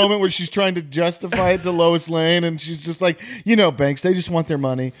weird moment where she's trying to justify it to Lois Lane, and she's just like, you know, Banks, they just want their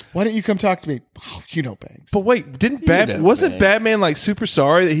money. Why don't you come talk to me? Oh, you know, Banks. but wait, didn't Batman? Wasn't Batman like super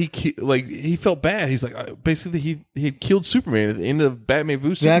sorry that he felt bad? He's like basically he had killed Superman at the end of Batman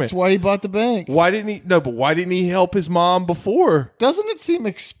v Superman. That's why he bought the bank. Why didn't he? No, but why didn't he help his mom before? Doesn't it seem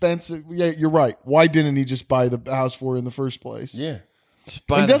expensive? Yeah, you're right. Why didn't he just buy the house for her in the first place? Yeah. Just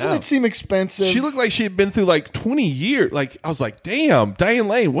buy And the doesn't it house. seem expensive? She looked like she had been through like 20 years. Like I was like, damn, Diane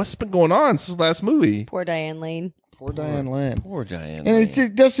Lane, what's been going on since the last movie? Poor Diane Lane. Poor Diane Lane. Poor Diane. And Lane.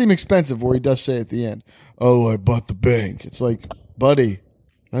 it does seem expensive where he does say at the end, oh, I bought the bank. It's like, buddy,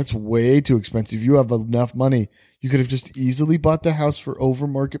 that's way too expensive. You have enough money. You could have just easily bought the house for over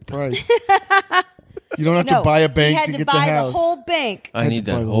market price. You don't have to buy a bank he had to to get buy the house. whole bank. I had need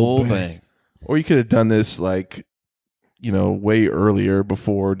to buy that the whole whole bank. bank. Or you could have done this like, way earlier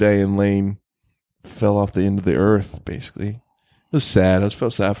before Diane Lane fell off the end of the earth, basically. It was sad. I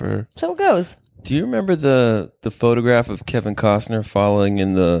felt sad for her. So it goes. Do you remember the photograph of Kevin Costner falling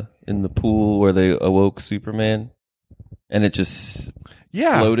in the pool where they awoke Superman, and it just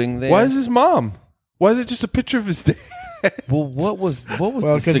Yeah. floating there? Why is his mom? Why is it just a picture of his dad? Well, what was Well, the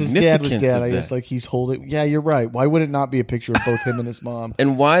because his dad significance was dead. of I that? guess like he's holding. Yeah, you're right. Why would it not be a picture of both him and his mom?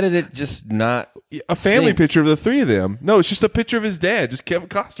 And why did it just not A family sync? picture of the three of them. No, it's just a picture of his dad, just Kevin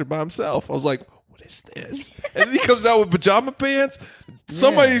Costner by himself. I was like, what is this? And then he comes out with pajama pants.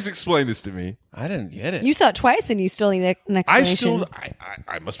 Somebody needs to explain this to me. I didn't get it. You saw it twice and you still need an explanation.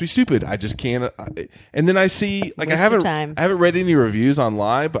 I must be stupid. I just can't. And then I see, like, Waste I of time. haven't read any reviews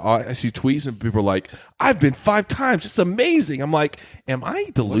online, but I see tweets and people are like, I've been 5 times. It's amazing. I'm like, am I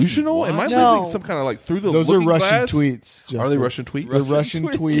delusional? Am I No. living some kind of like through the Those are looking Russian glass? tweets. Are they Justin. Russian tweets? They're Russian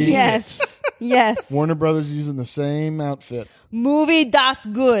tweets. Yes. Yes. Warner Brothers using the same outfit. Movie das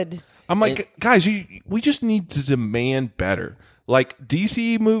good. I'm like, guys, we just need to demand better. Like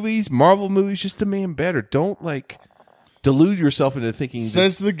DC movies, Marvel movies, just demand better. Don't like delude yourself into thinking.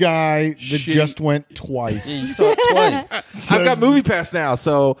 Says the guy that shitty- just went twice. Yeah, you saw it twice. I've got Movie Pass now,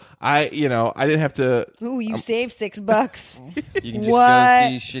 so I didn't have to. Ooh, you saved $6. You can just What?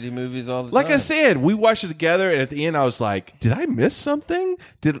 go see shitty movies all the Like time. I said, we watched it together, and at the end, I was like, "Did I miss something?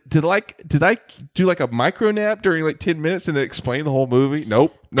 Did I do like a micro nap during like 10 minutes and it explain the whole movie?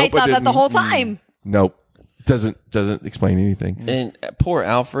 Nope. I thought that the didn't. whole time. Nope. Doesn't explain anything. And poor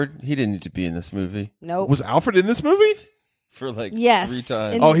Alfred, he didn't need to be in this movie Nope. Was Alfred in this movie? for like Yes. 3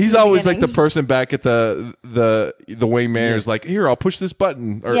 times. In- Oh, he's the always like the beginning. person back at the Wayne Manor is like, here, I'll push this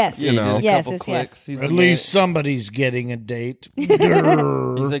button. Or, Yes. you He know. did a Yes, couple yes, clicks. yes. He's At the least somebody's getting a date. he's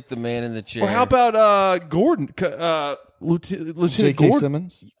like the man in the chair. Or how about Gordon, Lieutenant J.K. Gordon?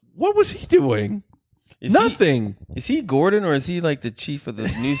 Simmons? What was he doing? Is Nothing. Is he Gordon or is he like the chief of the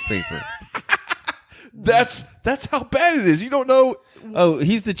newspaper? That's how bad it is. You don't know. Oh,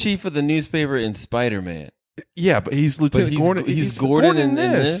 he's the chief of the newspaper in Spider-Man. Yeah, but he's But Lieutenant he's Gordon. He's Gordon in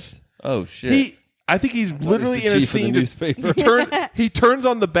this. Oh shit! I think he's literally the in a chief of the scene. newspaper? He turns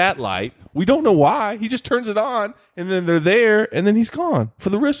on the bat light. We don't know why. He just turns it on, and then they're there, and then he's gone for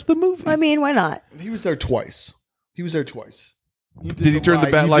the rest of the movie. I mean, why not? He was there twice. Did he turn the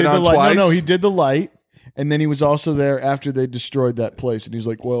bat light on twice? No, he did the light, and then he was also there after they destroyed that place. And he's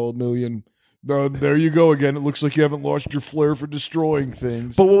like, "Well, a million. There you go again. It looks like you haven't lost your flair for destroying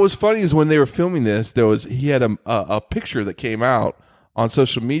things." But what was funny is when they were filming this, he had a picture that came out on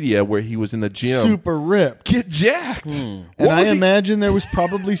social media where he was in the gym, Super ripped. get jacked. And What I was he- imagine there was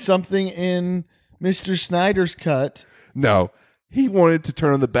probably something in Mr. Snyder's cut. No. He wanted to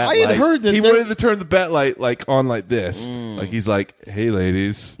turn on the bat I light. had heard that he there- wanted to turn the bat light like on like this. Like he's like, "Hey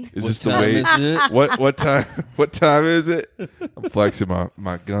ladies, is this the time way? is it? What time is it?" I'm flexing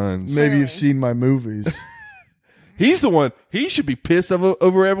my guns. Maybe you've seen my movies. He's the one. He should be pissed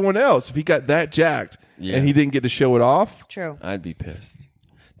over everyone else if he got that jacked Yeah. and he didn't get to show it off. True. I'd be pissed.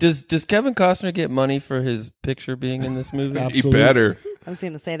 Does Kevin Costner get money for his picture being in this movie? Absolutely. He better. I was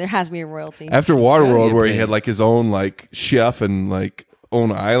going to say there has to be a royalty. After gotta Waterworld, get where he paid. had like his own like chef and like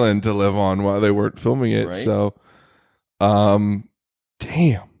own island to live on while they weren't filming it. Right. So,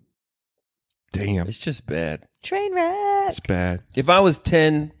 damn. Damn, It's just bad. Train wreck. it's bad. If I was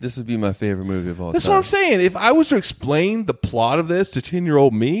 10, this would be my favorite movie of all That's time. what I'm saying. If I was to explain the plot of this to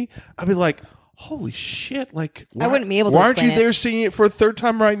 10-year-old me, I'd be like, holy shit. Like, I wouldn't be able to Why aren't you explain it. there seeing it for a third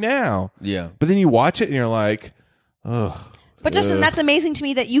time right now? Yeah. But then you watch it and you're like, ugh. But Justin, that's amazing to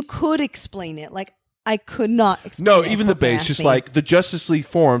me that you could explain it. Like, I could not explain No, it. even the base, just like the Justice League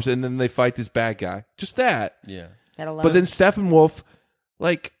forms and then they fight this bad guy. Just that. Yeah. that alone. But then Steppenwolf,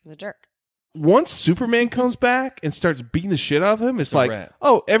 like, the jerk. once Superman comes back and starts beating the shit out of him, it's a like, wrap.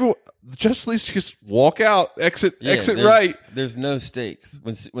 oh, everyone, Justice League just walk out, exit There's- right. There's no stakes.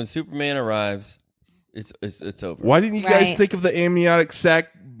 When Superman arrives, it's over. Why didn't you guys Right. think of the amniotic sac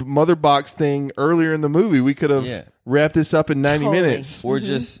mother box thing earlier in the movie? We could have Yeah. wrapped this up in 90 Totally. minutes. Or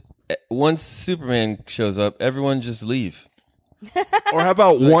just once Superman shows up, everyone just leave. Or how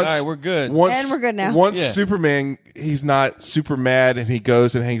about Like, once all right, we're good. Once, And we're good now. Once Yeah. Superman, he's not super mad and he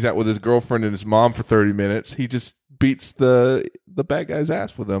goes and hangs out with his girlfriend and his mom for 30 minutes. He just beats the bad guy's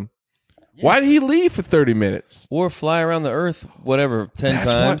ass with him. Why did he leave for 30 minutes? Or fly around the earth, whatever, 10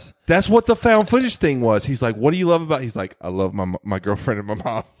 times. That's what the found footage thing was. He's like, "What do you love about?" He's like, "I love my girlfriend and my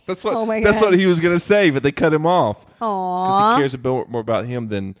mom." That's what. Oh my that's God. what he was gonna say, but they cut him off because Aww. he cares a bit more about him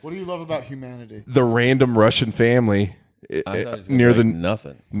than What do you love about humanity? the random Russian family I thought he was gonna near be the like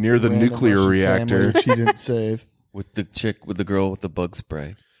nothing near the Random nuclear Russian reactor. family that she didn't save. with the girl with the bug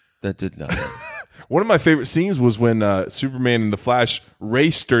spray. That did nothing. One of my favorite scenes was when Superman and the Flash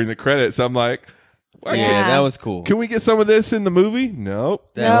raced during the credits. I'm like, Yeah, Yeah. that was cool. can we get some of this in the movie?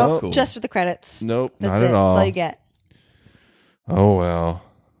 Nope. That was No, cool. just for the credits. Nope. That's not it. at all. That's all you get. Oh well.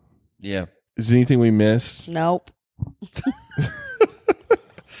 Yeah. Is there anything we missed? Nope.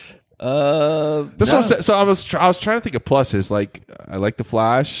 That's what I'm saying. So I was trying to think of pluses. Like I like the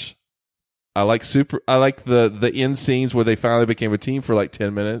Flash. I like the end scenes where they finally became a team for like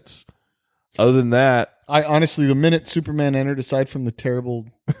 10 minutes. Other than that, I honestly, the minute Superman entered, aside from the terrible,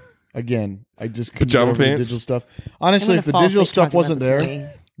 again, I just couldn't Pajama get over the pants? digital stuff. Honestly, I'm if the gonna fall digital asleep stuff talking wasn't about there, this movie.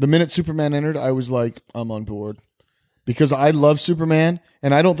 the minute Superman entered, I was like, I'm on board because I love Superman,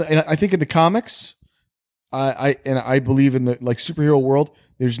 and I don't. And I think in the comics, I believe in the like superhero world.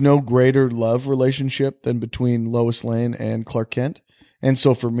 There's no greater love relationship than between Lois Lane and Clark Kent, and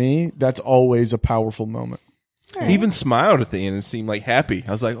so for me, that's always a powerful moment. he even smiled at the end and seemed like happy.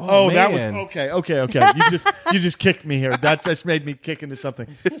 I was like, oh, man. that was okay. You just kicked me here. That just made me kick into something.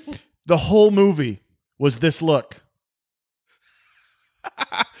 The whole movie was this look.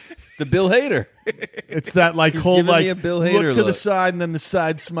 The Bill Hader. It's that like whole giving like me a Bill look Hader to the look. side and then the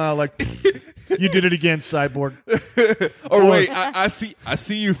side smile like you did it again, Cyborg. Oh wait, I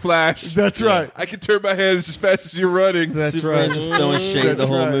see you, Flash. That's right. I can turn my head as fast as you're running. That's Superman right. just throwing shade That's the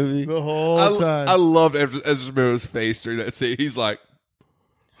whole right. movie. The whole time. I loved Ezra Miller's face during that scene. He's like,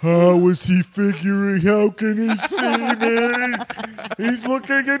 How was he figuring? How can he see me? He's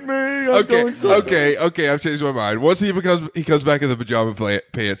looking at me. I'm going so okay. I've changed my mind. Once he comes back in the pajama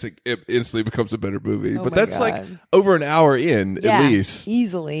pants, it instantly becomes a better movie. Oh but my that's God. like over an hour in Yeah, at least,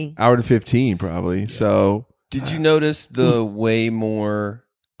 easily. hour and 15 probably. So Did you notice the way more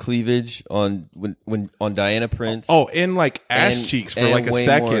cleavage on when on Diana Prince? oh, and like ass And- cheeks for and like a way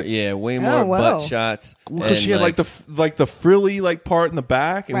second. more, yeah, way Oh, more whoa. butt shots. Because and, she had like the frilly like part in the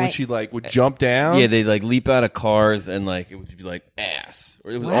back, and when Right. she like would jump down, yeah, they like leap out of cars and like it would be like ass,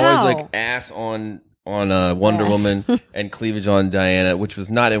 or it was Wow. always like ass on Wonder Ass. Woman and cleavage on Diana, which was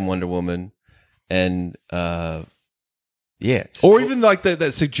not in Wonder Woman, and yeah, just- or even like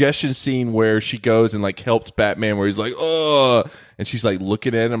that suggestion scene where she goes and like helps Batman, where he's like, oh, and she's like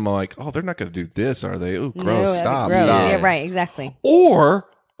looking at him like, oh, they're not going to do this, are they? Oh, gross! No, that'd be Stop! gross. Stop! Yeah, right. Exactly. Or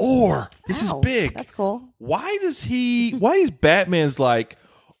this is Wow, big. That's cool. Why is Batman's like,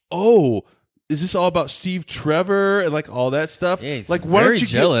 oh, is this all about Steve Trevor and like all that stuff? Yeah, he's like, why very don't you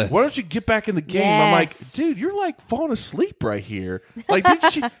jealous. why don't you get back in the game? I'm like, Yes. dude, you're like falling asleep right here. Like,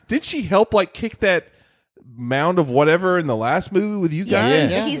 did she help like kick that mound of whatever in the last movie with you Yeah,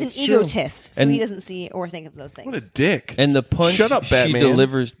 guys? Yeah. he's an it's true. egotist, so And- he doesn't see or think of those things. What a dick. and the punch Shut up, she Batman.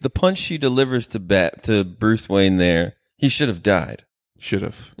 delivers, to Bruce Wayne there, he should have died Should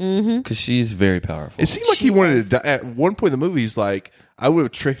have. because she's very powerful. It seemed like he wanted to die. At one point in the movie, he's like, I would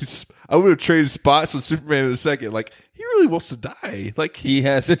have traded spots with Superman in a second. Like, he really wants to die. Like, He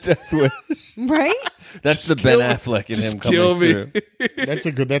has a death wish. Right? That's the Just Ben kill me. Affleck in Just him coming kill me.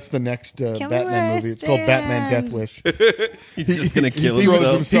 through. That's the next me where Batman I movie. It's called Batman stand. Death Wish. He's just gonna kill he throws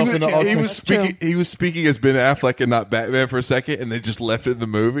himself. himself into Arkham. He was speaking as Ben Affleck and not Batman for a second, and they just left it in the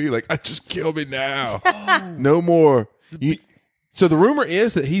movie. Like, just kill me now. No more. So the rumor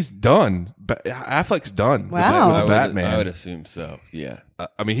is that he's done. Affleck's done Wow. with the Batman. I would assume so. Yeah.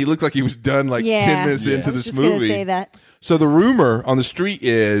 I mean, he looked like he was done like Yeah. 10 minutes I into was this just gonna movie. say that. So the rumor on the street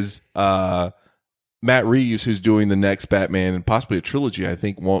is Matt Reeves, who's doing the next Batman and possibly a trilogy, I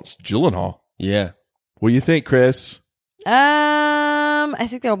think, wants Gyllenhaal. Yeah. What do you think, Chris? I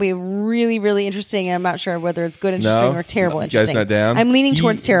think that'll be really, really interesting. And I'm not sure whether it's good interesting No? or terrible You guys interesting. not down? I'm leaning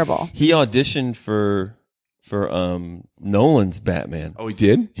towards terrible. He auditioned for Nolan's Batman. Oh, he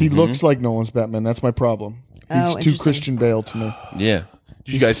did? He looks like Nolan's Batman. That's my problem. Oh, He's too interesting. Christian Bale to me. Yeah.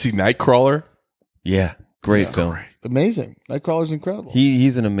 Did you guys see Nightcrawler? Yeah. Great film. Amazing. Nightcrawler's incredible.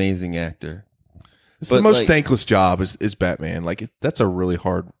 He's an amazing actor. It's But, the most like- thankless job is Batman. Like, that's a really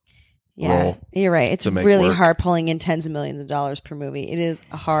hard Yeah, role. you're right. It's to make really work. hard pulling in tens of millions of dollars per movie. It is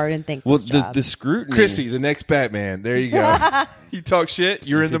a hard and Well, thankless job. the scrutiny. Chrissy, the next Batman. There you go. You talk shit,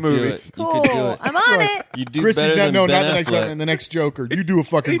 you're in the could do movie. it. You cool. could do it. I'm on it. You do Chrissy's better not, than no, Ben not the next Affleck. Batman, the next Joker. You do a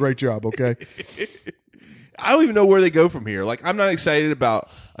fucking great job, okay? I don't even know where they go from here. Like, I'm not excited about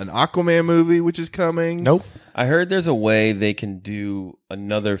an Aquaman movie, which is coming. Nope. I heard there's a way they can do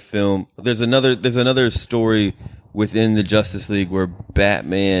another film. There's another story within the Justice League where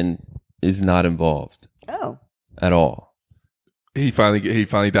Batman is not involved Oh, at all. He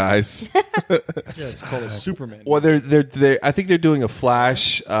finally dies. Yeah, it's called a Superman. Well, they're I think they're doing a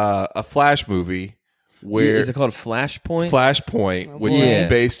Flash movie where Is it called Flashpoint? Flashpoint, which boy. is Yeah.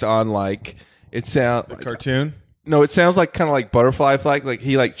 based on like it sounds Cartoon? no, it sounds like kind of like Butterfly Effect. Like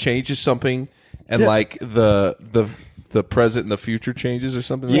he like changes something, and Yeah. like the present and the future changes or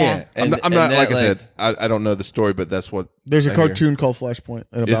something. Yeah. Like that. I'm And not that, like I like- said. I don't know the story, but that's what There's a I hear. cartoon called Flashpoint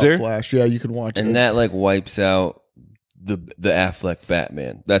about Is there? Flash. Yeah, you can watch it. and that like wipes out the Affleck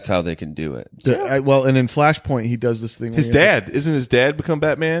Batman. That's how they can do it. And in Flashpoint, he does this thing. His where he has dad isn't his dad become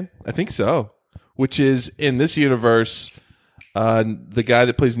Batman? I think so. Which is in this universe, the guy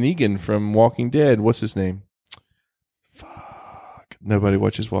that plays Negan from Walking Dead. What's his name? Fuck. Nobody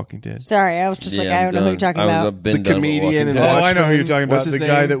watches Walking Dead. sorry. I was just like, I don't know who you're talking about. The comedian a- and Oh, I know who you're talking What's about. his The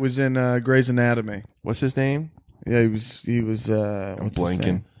guy name? that was in Grey's Anatomy. What's his name? Yeah, he was. I'm what's his blanking.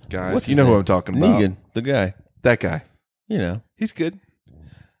 name? Guys, What's you his know who name? I'm talking about. Negan, the guy. That guy. You know. He's good.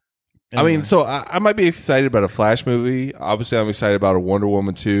 I mean, so I might be excited about a Flash movie. Obviously, I'm excited about a Wonder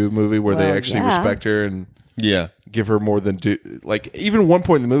Woman 2 movie where they Well, actually yeah. respect her and Yeah. give her more than like even one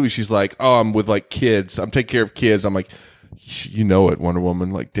point in the movie she's like, oh, I'm with like kids, I'm taking care of kids. I'm like, you know it, Wonder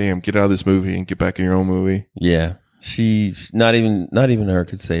Woman, like damn, get out of this movie and get back in your own movie. Yeah. She's not even her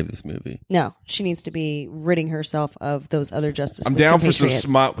could save this movie. No, she needs to be ridding herself of those other Justice I'm League down for some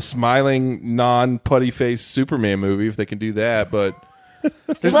compatriots. smiling non-putty faced Superman movie if they can do that, but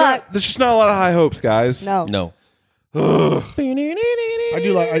there's luck. there's just not a lot of high hopes, guys. No. No. I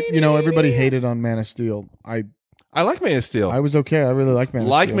do like. Everybody hated on Man of Steel. I like Man of Steel. I was okay. I really like Man of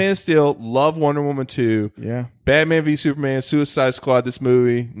like Steel. Man of Steel, love Wonder Woman 2, Yeah. Batman v Superman, Suicide Squad, this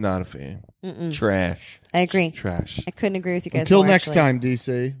movie, not a fan. Trash. I agree. Trash. I couldn't agree with you guys. Until more, next actually. time,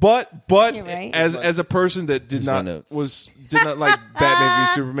 DC. But You're right. as a person that did Here's my not notes. did not like Batman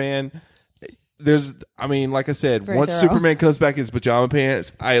v Superman, like I said, Very once thorough. Superman comes back in his pajama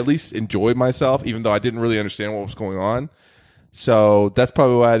pants, I at least enjoyed myself, even though I didn't really understand what was going on. So that's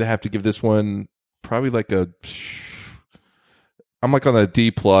probably why I'd have to give this one probably like I'm like on a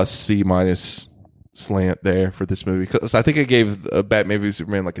D plus C minus slant there for this movie because I think I gave Batman v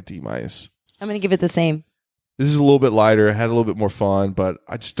Superman like a D minus. I'm going to give it the same. This is a little bit lighter, had a little bit more fun, but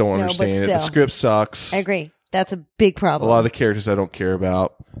I just don't No, but understand it. The still. script sucks. I agree. That's a big A problem. lot of the characters I don't care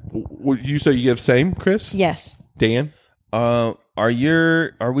about. You say you give same, Chris? Yes. Dan? Are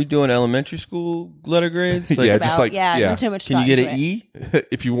we doing elementary school letter grades? Like, Yeah, About- just like yeah, yeah. not too much Can you thought get into an it. E?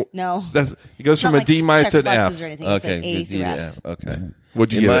 If you No. that's it goes It's not from a like D minus check to an buses F. or anything. It's Okay, like A good through D to F. F. Okay.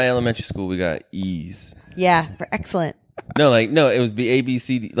 What'd you In get? my elementary school, we got E's. Yeah, excellent. No, it would be A, B,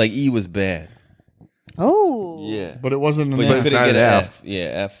 C, D. Like E was bad. Oh. Yeah. But it wasn't an But But you it's F. couldn't not get an an F. F. Yeah,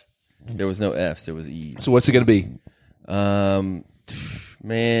 F. There was no F's. There was E's. So what's it gonna be?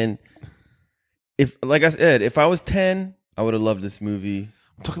 Man, like I said, if I was 10, I would have loved this movie.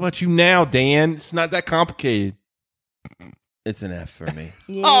 I'm talking about you now, Dan. It's not that complicated. It's an F for me.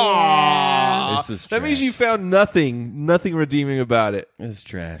 Yeah. This was That means trash. you found nothing redeeming about it. It's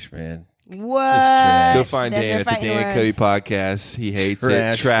trash, man. What? trash. Go find Then Dan they're at the fighting Dan and words. Cody podcast. He hates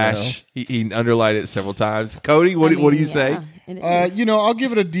Trash, it. Trash. He underlined it several times. Cody, what do you say? It is. I'll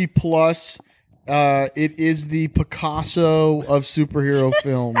give it a D plus. It is the Picasso of superhero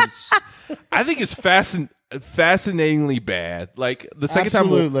films. I think it's fascinating. fascinatingly bad. Like the second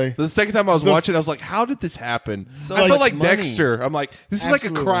Absolutely. time I was watching, I was like, "How did this happen?" So I felt much like money. Dexter. I'm like, "This is like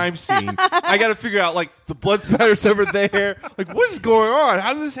Absolutely. a crime scene." I got to figure out like the blood spatters over there. Like, what is going on?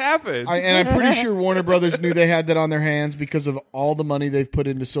 How did this happen? And I'm pretty sure Warner Brothers knew they had that on their hands because of all the money they've put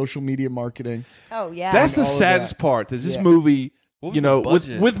into social media marketing. Oh yeah. That's the all of saddest that. part. That this Yeah. movie, What was you the know,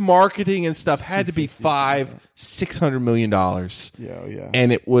 budget? with marketing and stuff, had to be $500-600 million, Yeah.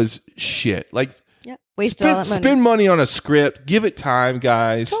 and it was shit. Like, yeah. Wasted all that money. spend money on a script. Give it time,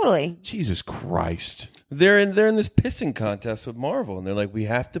 guys. Totally. Jesus Christ. They're in this pissing contest with Marvel, and they're like, we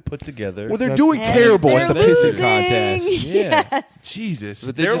have to put together. Well, they're doing And terrible they're at the pissing losing. contest. Yeah. Yes. Jesus,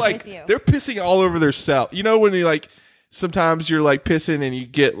 But they they're just- like With you. they're pissing all over their self. You know when you like sometimes you're like pissing and you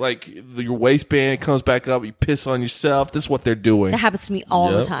get like your waistband comes back up, you piss on yourself. This is what they're doing. That happens to me all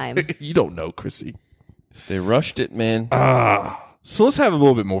the Yep. time. You don't know, Chrissy. They rushed it, man. So let's have a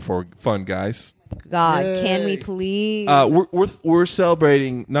little bit more fun, guys. God, can we please? We're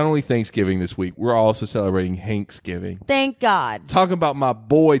celebrating not only Thanksgiving this week, we're also celebrating Hanksgiving. Thank God. Talking about my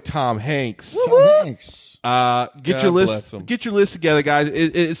boy Tom Hanks. Thanks. Get God your bless list. him. Get your list together, guys.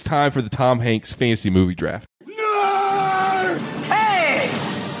 It's time for the Tom Hanks fantasy movie draft. Hey!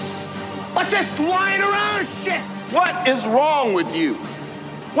 What's this lying around shit? What is wrong with you?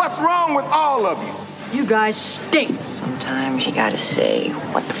 What's wrong with all of you? You guys stink. Sometimes you gotta say,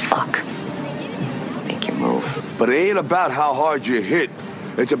 what the fuck? Make your move. But it ain't about how hard you hit.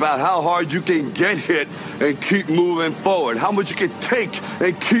 It's about how hard you can get hit and keep moving forward. How much you can take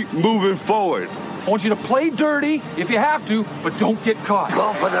and keep moving forward. I want you to play dirty if you have to, but don't get caught.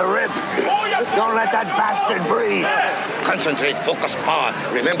 Go for the ribs. Don't let that bastard breathe. Concentrate, focus, power.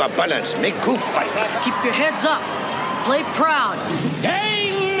 Remember balance. Make cool fight. Keep your heads up. Play proud.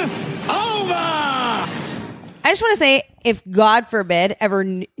 Game over! I just want to say, if God forbid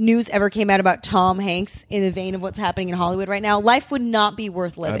news ever came out about Tom Hanks in the vein of what's happening in Hollywood right now, life would not be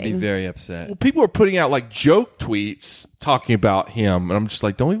worth living. I'd be very upset. Well, people are putting out like joke tweets talking about him, and I'm just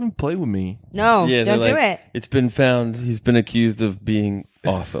like, don't even play with me. No, Yeah, don't they're do like, it. It's been found he's been accused of being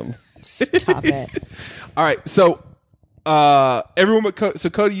awesome. Stop it. All right, so everyone but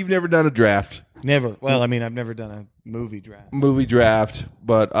so Cody, you've never done a draft. Never. Well, I mean, I've never done a movie draft. Movie draft,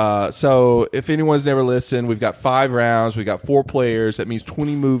 but so if anyone's never listened, we've got 5 rounds, we got 4 players, that means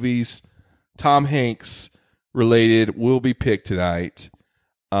 20 movies Tom Hanks related will be picked tonight.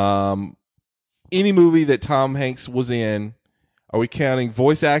 Any movie that Tom Hanks was in, are we counting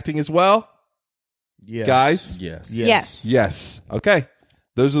voice acting as well? Yes. Guys? Yes. Yes. Okay.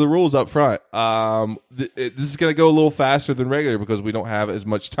 Those are the rules up front. This is going to go a little faster than regular because we don't have as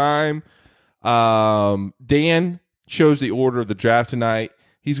much time. Dan chose the order of the draft tonight.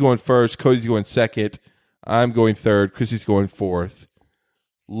 He's going first. Cody's going second. I'm going third. Chrissy's going fourth.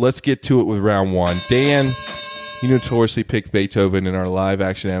 Let's get to it with round 1. Dan, you notoriously picked Beethoven in our live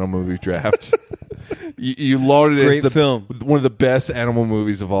action animal movie draft. you lauded it Great as film. one of the best animal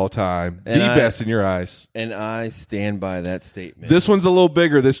movies of all time. And the I- best in your eyes. And I stand by that statement. This one's a little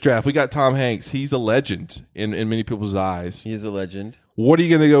bigger, this draft. We got Tom Hanks. He's a legend in many people's eyes. He is a legend. What are you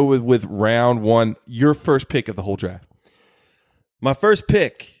going to go with round 1? Your first pick of the whole draft. My first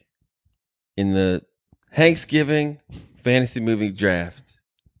pick in the Thanksgiving fantasy movie draft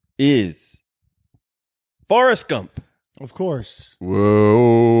is Forrest Gump. Of course.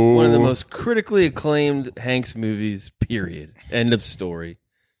 Whoa. One of the most critically acclaimed Hanks movies, period. End of story.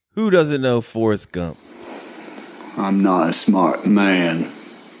 Who doesn't know Forrest Gump? I'm not a smart man,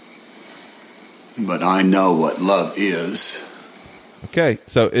 but I know what love is. Okay,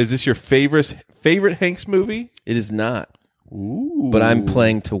 so is this your favorite Hanks movie? It is not. Ooh. But I'm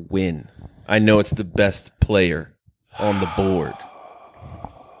playing to win. I know it's the best player on the board.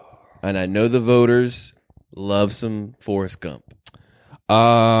 And I know the voters love some Forrest Gump.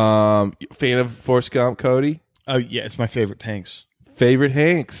 Fan of Forrest Gump, Cody? Oh, yeah, it's my favorite Hanks. Favorite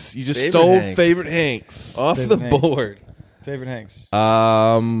Hanks. You just Favorite stole Hanks. favorite Hanks. Off Favorite the Hanks. board. Favorite Hanks.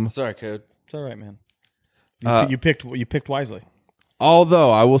 Sorry, Code. It's all right, man. You picked wisely. Although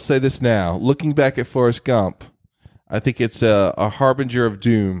I will say this now, looking back at Forrest Gump, I think it's a harbinger of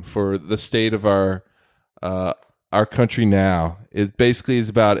doom for the state of our country now. It basically is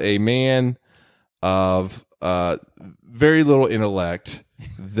about a man of very little intellect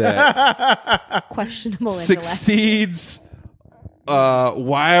that Questionable intellect. succeeds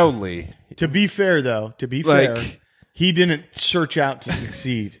wildly. To be fair, though, he didn't search out to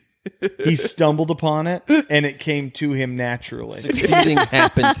succeed. He stumbled upon it, and it came to him naturally. Succeeding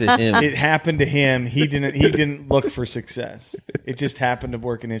happened to him. It happened to him. He didn't look for success. It just happened to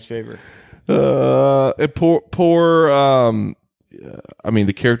work in his favor. And poor. I mean,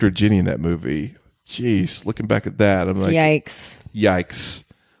 the character of Jenny in that movie. Jeez, looking back at that, I'm like, Yikes.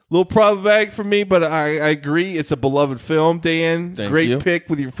 Little problematic for me, but I agree. It's a beloved film, Dan. Thank Great you. pick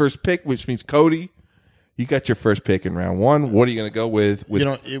with your first pick, which means Cody, you got your first pick in round one. What are you going to go with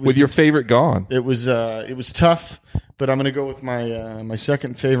your favorite Gone? It was tough, but I'm going to go with my my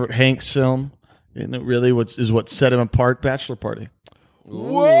second favorite Hanks film, and it really is what set him apart. Bachelor Party.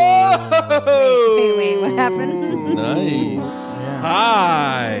 Whoa! Wait, what happened? Nice.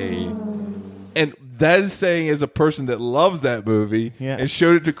 Hi. And that is saying as a person that loves that movie and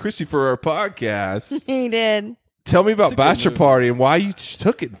showed it to Chrissy for our podcast. He did. Tell me about Bachelor Party and why you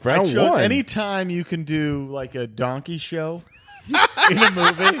took it in round one. Anytime you can do like a donkey show in a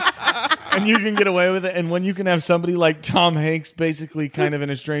movie and you can get away with it, and when you can have somebody like Tom Hanks basically kind of in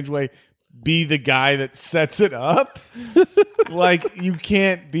a strange way be the guy that sets it up, like you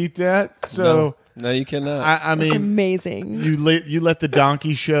can't beat that. So no, you cannot. I mean, it's amazing. You let the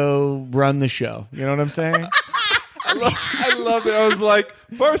donkey show run the show. You know what I'm saying? I love it. I was like,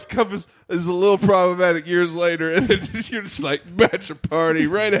 First Cup is a little problematic years later, and then you're just like, Bachelor Party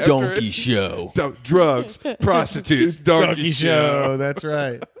right after Donkey it. show. Drugs, prostitutes, donkey show. That's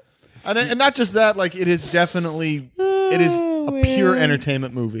right. And not just that, like it is definitely a pure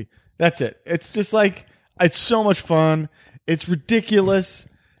entertainment movie. That's it. It's just like, it's so much fun. It's ridiculous.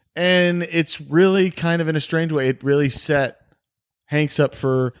 And it's really kind of in a strange way, it really set Hanks up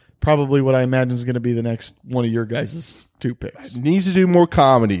for probably what I imagine is going to be the next one of your guys' two picks. Needs to do more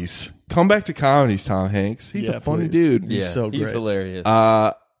comedies. Come back to comedies, Tom Hanks. He's a funny dude. He's so great. He's hilarious.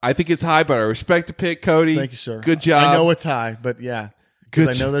 I think it's high, but I respect the pick, Cody. Thank you, sir. Good job. I know it's high, but yeah.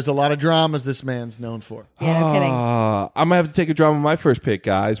 Because I know there's a lot of dramas this man's known for. Yeah, no kidding. I'm going to have to take a drama on my first pick,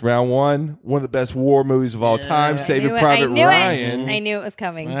 guys. Round one of the best war movies of all time, Saving Private Ryan. I knew it was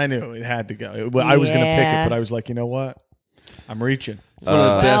coming. I knew it had to go. I was going to pick it, but I was like, you know what? I'm reaching. It's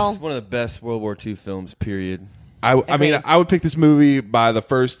one of the best World War II films, period. I mean, I would pick this movie by the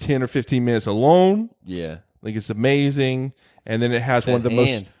first 10 or 15 minutes alone. Yeah. Like, it's amazing. And then it has one of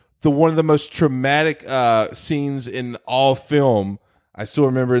the most traumatic scenes in all film. I still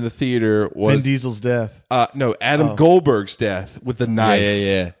remember in the theater was Vin Diesel's death. No, Adam Goldberg's death with the knife.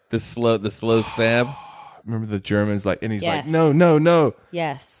 Yeah. The slow stab. Remember the Germans and he's like, no.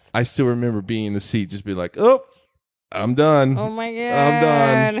 Yes. I still remember being in the seat, just be like, oh, I'm done. Oh my God. I'm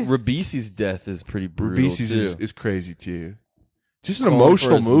done. Ribisi's death is pretty brutal. Ribisi's is crazy too. Just an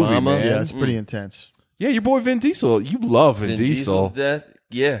emotional movie, mama. man. Yeah, it's pretty intense. Yeah, your boy Vin Diesel. You love Vin Diesel. Diesel's death.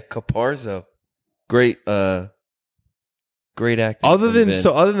 Yeah, Caparzo. Great acting. Other than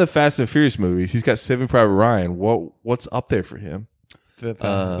the Fast and Furious movies, he's got Saving Private Ryan. What's up there for him?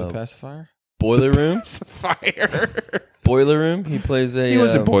 The pacifier? Boiler Room. Fire. Boiler Room. He plays a. He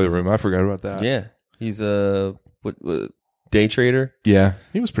was in Boiler Room. I forgot about that. Yeah, he's a day trader. Yeah,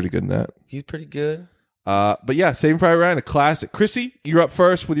 he was pretty good in that. He's pretty good. But yeah, Saving Private Ryan, a classic. Chrissy, you're up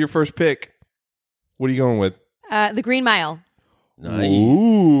first with your first pick. What are you going with? The Green Mile. Nice.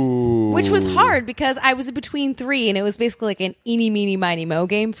 Ooh. Which was hard because I was between three and it was basically like an eeny, meeny, miny, mo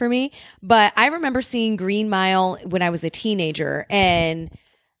game for me. But I remember seeing Green Mile when I was a teenager and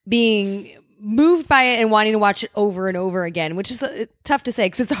being moved by it and wanting to watch it over and over again, which is tough to say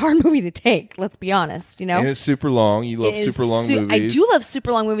because it's a hard movie to take. Let's be honest, you know? And it's super long. You love super long movies. I do love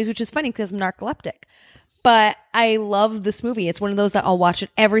super long movies, which is funny because I'm narcoleptic. But I love this movie. It's one of those that I'll watch it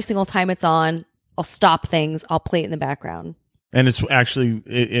every single time it's on. I'll stop things. I'll play it in the background. And it's actually,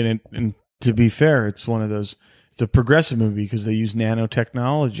 and to be fair, it's one of those, it's a progressive movie because they use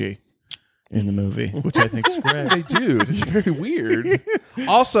nanotechnology in the movie, which I think is great. They do. It's very weird.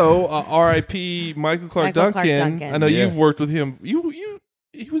 Also, R.I.P. Michael Clark Duncan. I know you've worked with him.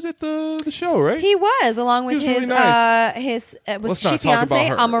 He was at the show, right? He was, along with his really nice. Was she fiance,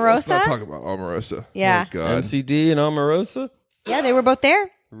 Omarosa? Let's not talk about Omarosa. Yeah. Oh, God. MCD and Omarosa? Yeah, they were both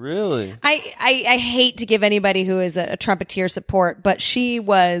there. Really? I hate to give anybody who is a trumpeter support, but she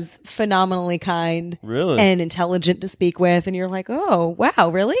was phenomenally kind and intelligent to speak with. And you're like, oh, wow,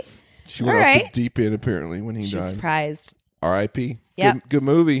 really? She went off the deep end, apparently, when he died. She was surprised. R.I.P. Yep. Good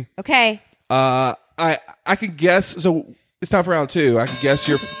movie. Okay. I could guess. So it's time for round two. I could guess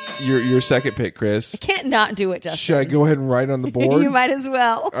your second pick, Chris. I can't not do it, Justin. Should I go ahead and write on the board? You might as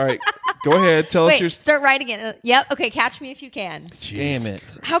well. All right. Go ahead. Tell us your... Start writing it. Yep. Okay. Catch me if you can. Damn it.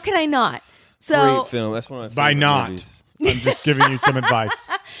 How can I not? So, great film. That's one of my favorite By not. movies. I'm just giving you some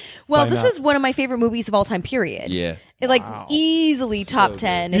advice. Well, this is one of my favorite movies of all time, period. Yeah. It easily top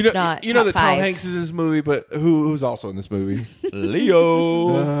 10, if not You know top that Tom 5. Hanks is in this movie, but who's also in this movie?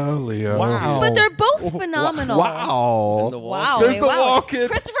 Leo. Leo. Wow. But they're both phenomenal. Wow. Wow. There's the wow. Walken.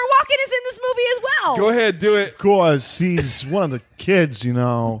 Christopher Walken is in this movie as well. Go ahead, do it. Because he's one of the kids, you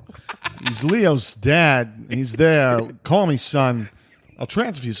know. He's Leo's dad. He's there. Call me, son. I'll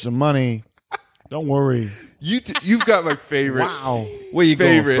transfer you some money. Don't worry. You've got my favorite. Wow. Where you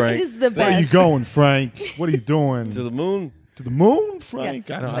Favorite. going, Frank? This is the Where are you best. going, Frank? What are you doing? To the moon? To the moon, Frank?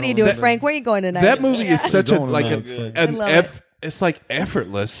 Yeah. I don't What are you doing, know. Frank? Where are you going tonight? That movie is such a Going like tonight, an, Frank. an I love eff. It's like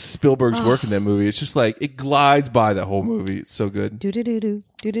effortless. Spielberg's work in that movie. It's just like it glides by the whole movie. It's so good. Do do do do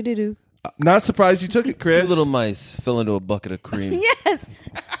do do do do. Not surprised you took it, Chris. Two little mice fell into a bucket of cream. Yes.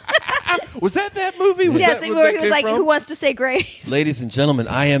 Was that movie? Was Yes. that Where where he that was came like, from? "Who wants to say grace?" Ladies and gentlemen,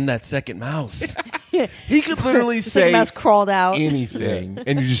 I am that second mouse. He could literally Just like a say mouse crawled out. anything,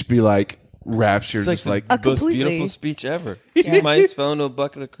 and you just be like raptured, It's like just the like most completely. beautiful speech ever. Two mice fell into a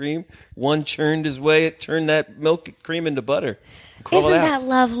bucket of cream. One churned his way. It turned that milk cream into butter. Crawl Isn't it out. that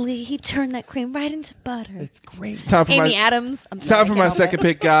lovely? He turned that cream right into butter. It's great. It's time for Amy my Adams. I'm It's sorry, time for I my can't help second it.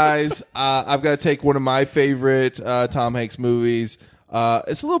 pick, guys. I've got to take one of my favorite Tom Hanks movies.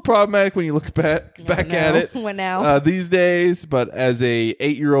 It's a little problematic when you look back at it. What now? These days, but as a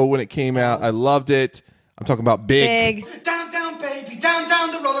 8-year-old when it came out, I loved it. I'm talking about Big. Down, down, baby, down,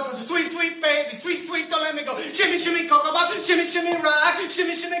 down the roller coaster. Sweet, sweet baby, sweet, sweet, don't let me go. Shimmy, shimmy, cocoa bop, shimmy, shimmy, rock.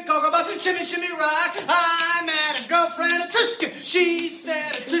 Shimmy, shimmy, cocoa bop, shimmy, shimmy, rock. I met a girlfriend, a Trisket. She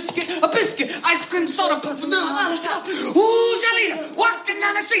said a Trisket, a biscuit, ice cream, soda, pop, vanilla on the top. Ooh, Shalita, walking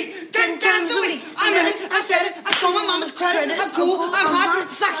down the street, 10 times a week. I met it, I said it, I stole my mama's credit. I'm cool, I'm hot,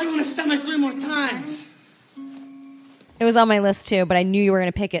 sock you in the stomach 3 more times. It was on my list too, but I knew you were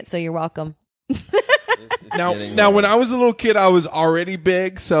going to pick it, so you're welcome. Now, when I was a little kid, I was already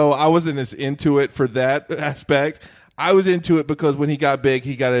big, so I wasn't as into it for that aspect. I was into it because when he got big,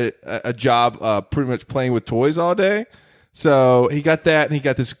 he got a job pretty much playing with toys all day. So he got that, and he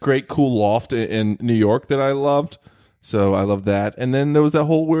got this great, cool loft in New York that I loved. So I loved that. And then there was that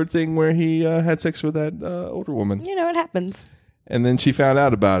whole weird thing where he had sex with that older woman. You know, it happens. And then she found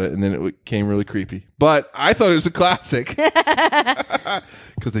out about it, and then it became really creepy. But I thought it was a classic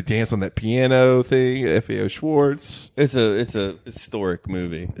because they dance on that piano thing. FAO Schwartz. It's a historic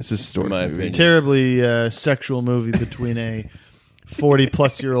movie. It's a historic in my movie. opinion. Terribly sexual movie between a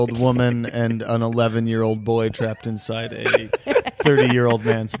 40-plus-year-old woman and an 11-year-old boy trapped inside a 30-year-old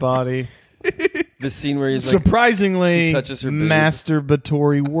man's body. The scene where he's like, Surprisingly he touches her boob.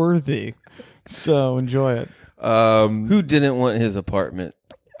 masturbatory worthy. So enjoy it. Who didn't want his apartment?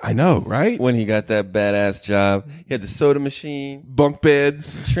 I know, right? When he got that badass job, he had the soda machine, bunk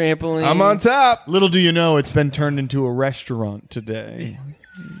beds, trampoline. I'm on top. Little do you know, it's been turned into a restaurant today.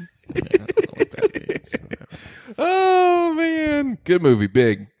 Oh man, good movie,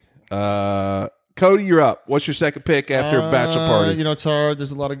 Big. Cody, you're up. What's your second pick after Bachelor Party? You know, it's hard.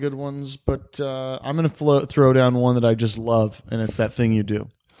 There's a lot of good ones, but I'm going to throw down one that I just love, and it's That Thing You Do.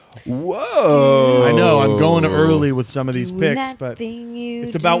 Whoa! I know I'm going early with some of these Doing picks, that but thing you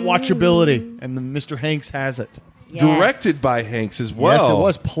it's about do. watchability, and the Mr. Hanks has it. Yes. Directed by Hanks as well. Yes, it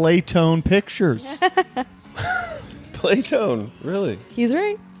was Playtone Pictures. Playtone, really? He's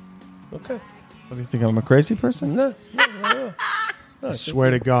right. Okay. What do you think? I'm a crazy person? No. I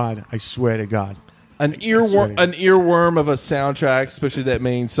swear to God. I swear to God. An earworm of a soundtrack, especially that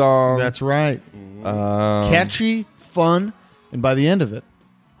main song. That's right. Catchy, fun, and by the end of it,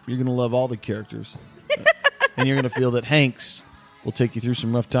 you're going to love all the characters. And you're going to feel that Hanks will take you through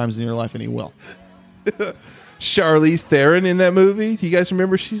some rough times in your life, and he will. Charlize Theron in that movie. Do you guys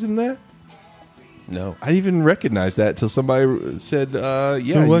remember she's in that? No. I didn't even recognize that until somebody said, yeah, Who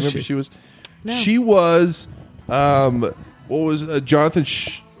you was remember she? was. No. She was, what was Jonathan?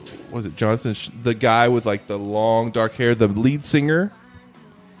 Was it Jonathan? The guy with like the long dark hair, the lead singer.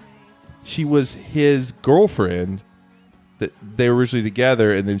 She was his girlfriend. That they were originally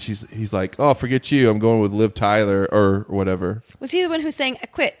together, and then he's like, "Oh, forget you. I'm going with Liv Tyler or whatever." Was he the one who sang "I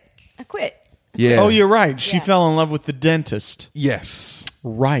quit"? I quit. Yeah. Oh, you're right. She Yeah. fell in love with the dentist. Yes.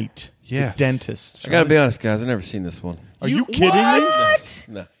 Right. Yes. The dentist. I got to be honest, guys. I've never seen this one. Are you kidding What?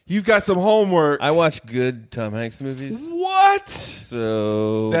 No. You've got some homework. I watch good Tom Hanks movies. What?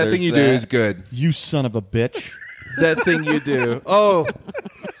 So That there's thing you do is good. me? You son of a bitch. That thing you do. Oh,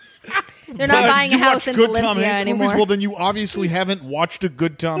 They're not buying a You house watch in good Tom Valencia Hanks anymore. movies? Well, then you obviously haven't watched a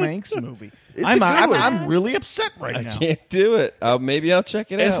good Tom Hanks movie. It's a good one. I'm really upset right I now. can't do it. Maybe I'll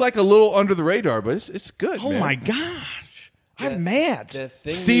check it out. it's like a little under the radar, but it's good. Oh man. my gosh. I'm mad. That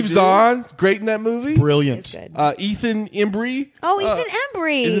thing Steve you do? Zahn, great in that movie. It's Brilliant. good. Ethan Embry. Oh, Ethan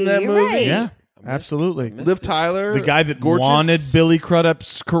Embry. is in that You're movie? right. Yeah, absolutely. Liv Tyler. The guy that gorgeous. wanted Billy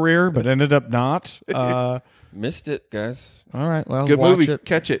Crudup's career but ended up not. Missed it, guys. All right, well, Good watch movie. it.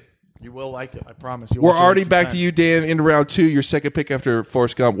 Catch it. You will like it. I promise. You'll We're watch it already lots of back times. to you, Dan, into round 2. Your second pick after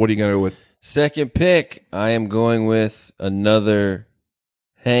Forrest Gump. What are you going to go with? Second pick, I am going with another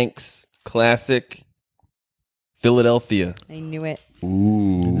Hanks classic Philadelphia. I knew it.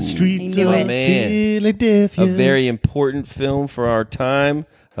 Ooh. The streets I knew of it. Man. Philadelphia. A very important film for our time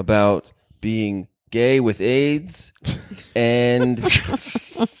about being gay with AIDS. And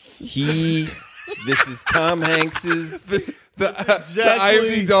this is Tom Hanks's. The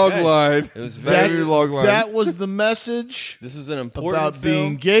IMD dog line. It was very long line. That was the message. This was an important about film.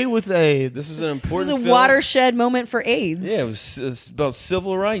 being gay with AIDS. This was an It important was a film. watershed moment for AIDS. Yeah, it was about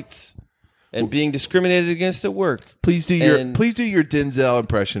civil rights and being discriminated against at work. Please do your Denzel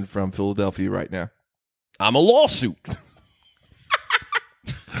impression from Philadelphia right now. I'm a lawsuit.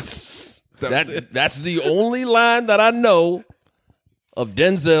 That's the only line that I know of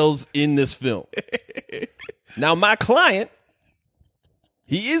Denzel's in this film. Now, my client,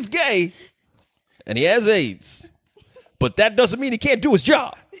 he is gay and he has AIDS, but that doesn't mean he can't do his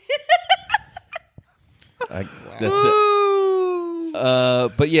job. That's it.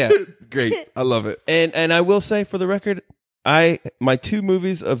 But yeah, great. I love it. And I will say, for the record, my 2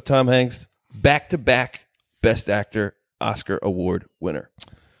 movies of Tom Hanks, back-to-back Best Actor Oscar Award winner.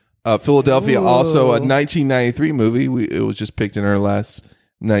 Philadelphia, Ooh. also a 1993 movie. It was just picked in our last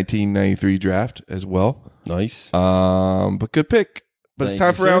 1993 draft as well. Nice. But good pick. But it's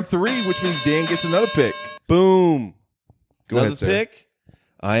time Thank for you, round sir. 3, which means Dan gets another pick. Boom. Go Another ahead, sir. pick.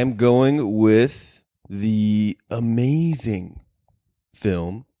 I am going with the amazing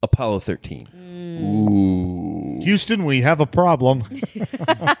film Apollo 13. Ooh. Houston, we have a problem.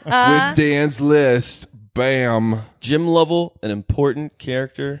 With Dan's list. Bam. Jim Lovell, an important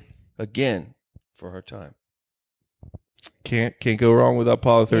character, again, for our time. Can't go wrong with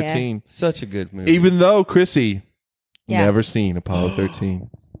Apollo 13. Such a good movie. Even though, Chrissy, Yeah. never seen Apollo 13.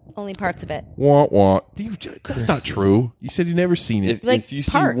 Only parts of it. Want. That's not true. You said you never seen it. If you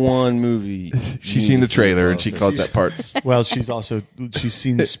parts. see one movie, She's seen the trailer and she calls that parts. Well, she's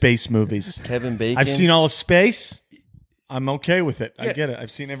seen the space movies. Kevin Bacon. I've seen all of space. I'm okay with it. I get it.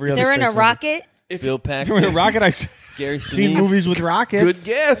 I've seen every other. They're in space a movie. rocket. Bill Paxton. They're in a rocket. I've Gary seen Sinise. movies with rockets. Good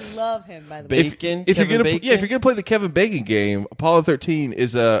guess. I love him, by the way. Bacon. If you're Kevin gonna Bacon. play the Kevin Bacon game, Apollo 13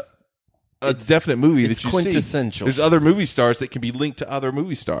 is a definite movie it's that you quintessential. see. There's other movie stars that can be linked to other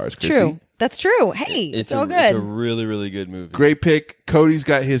movie stars. Chrissy. True. That's true. Hey, it's all It's good. a really, really good movie. Great pick. Cody's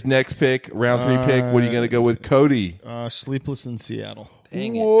got his next pick, round 3 pick. What are you going to go with, Cody? Sleepless in Seattle.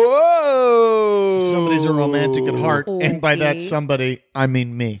 Dang it. Whoa! Somebody's a romantic at heart, and by that Okay. somebody, I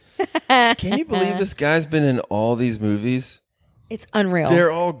mean me. Can you believe this guy's been in all these movies? It's unreal.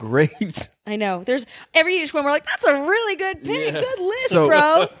 They're all great. I know. There's each one we're like, that's a really good pick. Good list, So-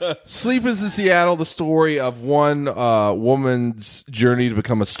 bro. Sleepers in Seattle, the story of one woman's journey to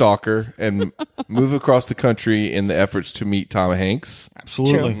become a stalker and move across the country in the efforts to meet Tom Hanks.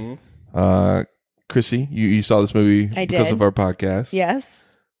 Absolutely. Chrissy, you saw this movie I because did. of our podcast. Yes.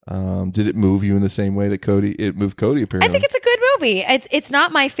 Did it move you in the same way that it moved Cody, apparently? I think it's a good movie. It's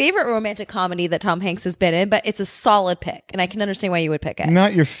not my favorite romantic comedy that Tom Hanks has been in, but it's a solid pick, and I can understand why you would pick it.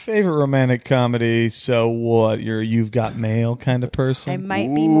 Not your favorite romantic comedy, so what? You're a You've Got Mail kind of person? I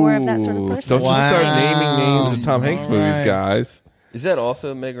might be more of that sort of person. Don't just start naming Wow. names of Tom Hanks All movies, right. guys. Is that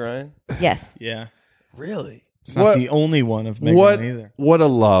also Meg Ryan? Yes. Yeah. Really? It's not What- the only one of Meg What Ryan either. what a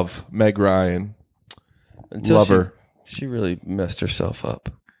love, Meg Ryan. Until Love her. She really messed herself up,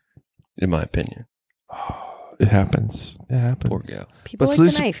 in my opinion. It happens. It happens. Poor gal. People like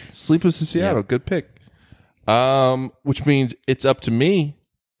the knife. Sleepless in Seattle, Yeah. good pick. Which means it's up to me.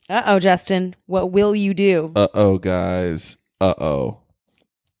 Uh-oh, Justin. What will you do? Uh-oh, guys. Uh-oh.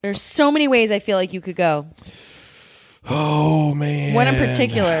 There's so many ways I feel like you could go. Oh, man. One in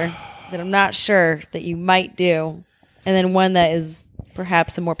particular that I'm not sure that you might do, and then one that is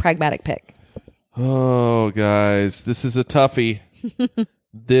perhaps a more pragmatic pick. Oh, guys. This is a toughie.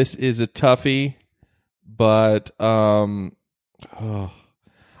 This is a toughie. But I've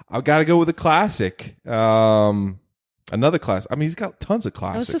got to go with a classic. Another classic. I mean, he's got tons of I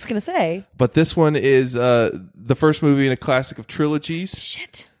classics. was just going to say. But this one is the first movie in a classic of trilogies.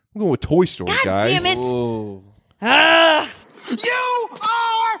 Shit. I'm going with Toy Story, God guys. damn it. Oh. Ah! You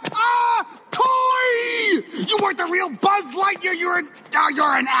are a toy! You weren't the real Buzz Lightyear.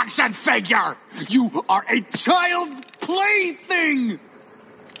 You're an action figure. You are a child's plaything.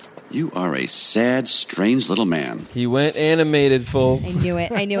 You are a sad, strange little man. He went animated, folks. I knew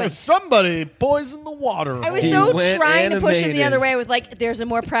it. I knew it. Somebody poison the water. I was He so went trying to push him the animated. other way with like, there's a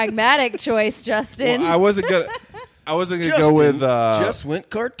more pragmatic choice, Justin. Well, I wasn't gonna go with just went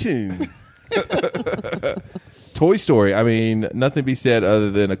cartoon. Toy Story. I mean, nothing to be said other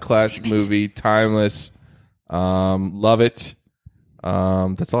than a classic movie, timeless. Love it.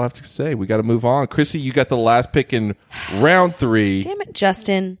 That's all I have to say. We got to move on. Chrissy, you got the last pick in round 3. Damn it,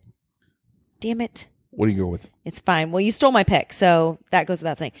 Justin. Damn it. What do you go with? It's fine. Well, you stole my pick, so that goes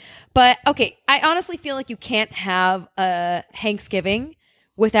without saying. But okay, I honestly feel like you can't have a Thanksgiving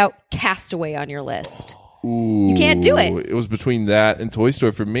without Castaway on your list. Ooh, you can't do it. It was between that and Toy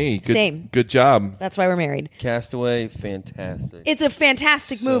Story for me. Good, Same. Good job. That's why we're married. Castaway, fantastic. It's a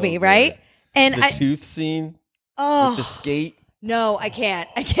fantastic So movie, good. right? And the tooth scene with the skate. No, I can't.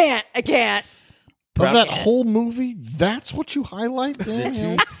 I can't. Of that whole movie, that's what you highlight, Dan?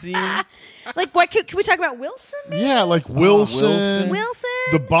 The tooth scene. Like, what can we talk about? Wilson? Yeah, like Wilson. Wilson.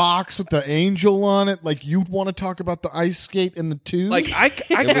 The box with the angel on it. Like, you'd want to talk about the ice skate and the tube. Like I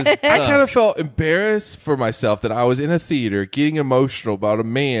kind of felt embarrassed for myself that I was in a theater getting emotional about a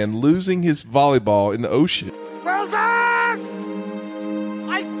man losing his volleyball in the ocean. Wilson!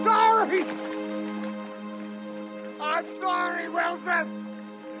 I'm sorry! I'm sorry, Wilson!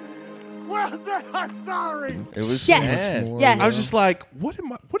 Wilson, I'm sorry! It was Yes. sad. Yes. I was just like, what is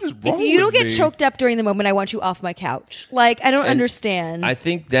wrong If you don't with get me? choked up during the moment, I want you off my couch. Like, I don't And understand. I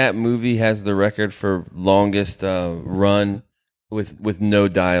think that movie has the record for longest run with no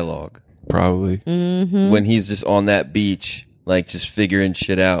dialogue. Probably. Mm-hmm. When he's just on that beach, like just figuring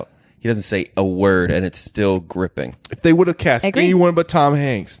shit out. He doesn't say a word, and it's still gripping. If they would have cast I agree. anyone but Tom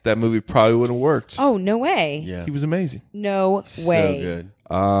Hanks, that movie probably wouldn't have worked. Oh, no way. Yeah, He was amazing. No way.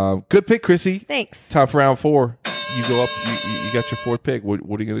 so good. Good pick, Chrissy. Thanks. Time for round 4. You go up. You got your 4th pick. What are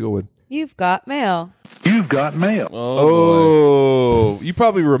you going to go with? You've got mail. You've got mail. Oh, you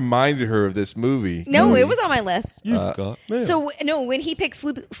probably reminded her of this movie. No, it was on my list. You've got mail. So, no, when he picked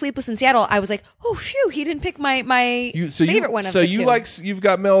Sleepless in Seattle, I was like, oh, phew, he didn't pick my favorite one of so the you two. like You've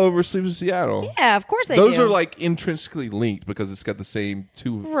Got Mail over Sleepless in Seattle. Yeah, of course I Those do. are like intrinsically linked because it's got the same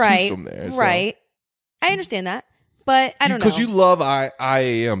right, twosome there. So. right. I understand that, but I don't know. Because you love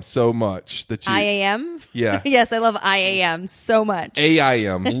IAM so much that you IAM? Yeah. Yes, I love IAM so much.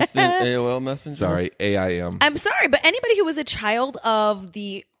 AIM. Instant AOL Messenger. Sorry, AIM. I'm sorry, but anybody who was a child of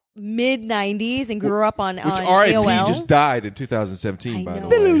the mid 90s and grew up on Which AOL RIP just died in 2017, I by the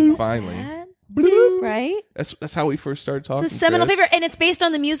know. way. Finally. Right? That's how we first started talking. It's a seminal Chris. favorite, and it's based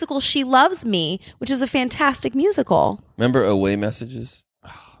on the musical She Loves Me, which is a fantastic musical. Remember Away Messages?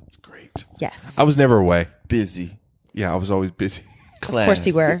 It's great. Yes. I was never away. Busy. Yeah, I was always busy. Class. Of course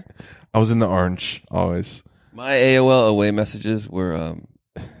you were. I was in the orange always. My AOL Away Messages were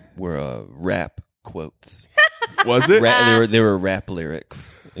rap quotes. Was it? They were rap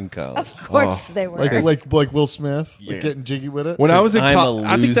lyrics in college. Of course they were. Like Will Smith, Yeah. like getting jiggy with it. When I was in I'm college, a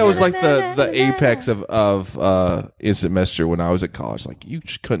I think that was loser. like the apex of Instant Messenger when I was at college. Like you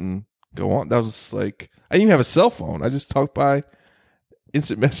just couldn't go on. That was like I didn't even have a cell phone. I just talked by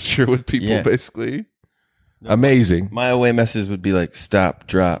Instant Messenger with people Yeah. basically. Amazing. My away messages would be like, stop,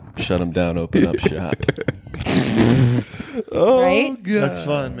 drop, shut them down, open up shop. Oh, Right? God. That's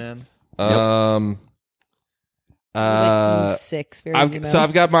fun, man. I was like, six. Very So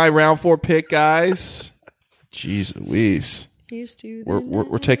I've got my round 4 pick, guys. Jeez Louise. Here's to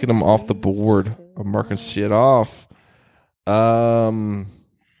We're taking them off the board. I'm marking shit off. Come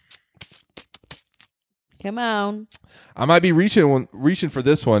on. I might be reaching for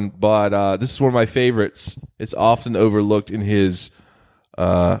this one, but this is one of my favorites. It's often overlooked in his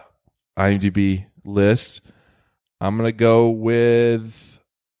IMDb list. I'm gonna go with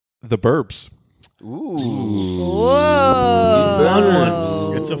The Burbs.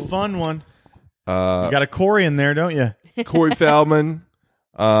 Whoa. It's a fun one. You Uh, got a Corey in there, don't you? Corey Feldman.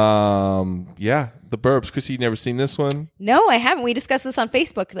 Yeah, The Burbs. Chrissy, you never seen this one? No, I haven't. We discussed this on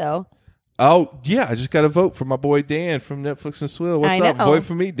Facebook, though. Oh, yeah. I just got a vote for my boy Dan from Netflix and Swill. What's I up? know. Vote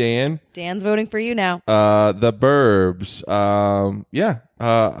for me, Dan. Dan's voting for you now. The Burbs.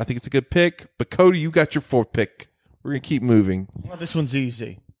 I think it's a good pick. But Cody, you got your 4th pick. We're going to keep moving. Well, this one's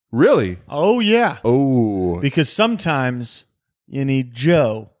easy. Really? Oh, yeah. Oh. Because sometimes you need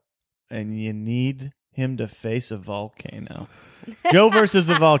Joe and you need him to face a volcano. Joe versus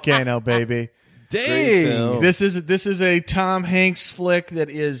a volcano, baby. Dang. This is a Tom Hanks flick that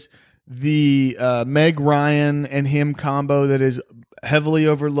is the Meg Ryan and him combo that is heavily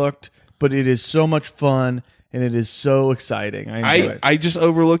overlooked, but it is so much fun and it is so exciting. I enjoy it. I just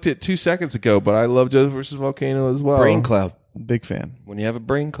overlooked it 2 seconds ago, but I love Joe versus Volcano as well. Brain cloud. Big fan. When you have a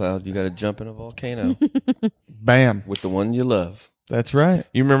brain cloud, you got to jump in a volcano Bam. with the one you love. That's right.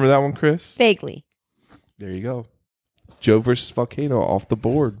 You remember that one, Chris? Vaguely. There you go. Joe versus Volcano off the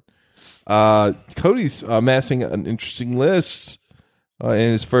board. Cody's amassing an interesting list in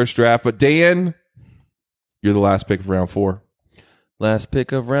his first draft, but Dan, you're the last pick of round 4. Last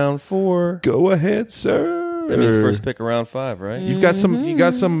pick of round 4. Go ahead, sir. That means first pick of round 5, right? You got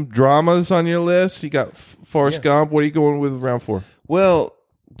some dramas on your list. You got Forrest Gump. What are you going with round 4? Well,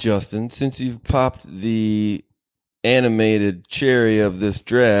 Justin, since you've popped the animated cherry of this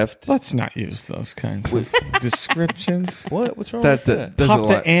draft. Let's not use those kinds of descriptions. What's wrong That with that? doesn't Pop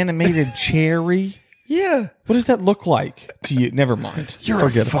like- the animated cherry? Yeah. What does that look like to you? Never mind. You're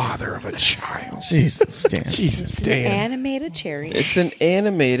Forget a about father of a child. it. Jesus, Dan. Jesus, An Dan. animated cherry. It's an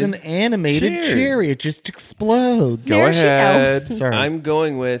animated. It's an animated cherry. It just explodes. Go ahead. Sorry. I'm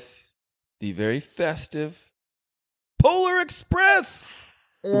going with the very festive Polar Express.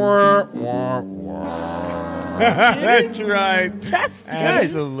 That's right.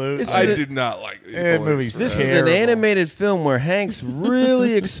 Absolutely. Guys, I did not like these That boys. movie's This terrible. is an animated film where Hanks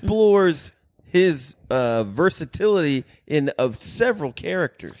really explores his versatility of several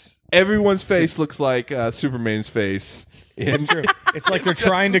characters. Everyone's face looks like Superman's face. It's like they're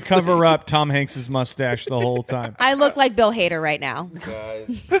trying to cover up Tom Hanks's mustache the whole time. I look like Bill Hader right now.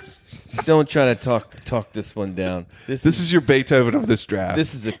 Don't try to talk this one down. This is your Beethoven of this draft.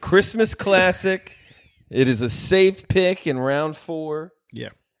 This is a Christmas classic. It is a safe pick in round 4. Yeah.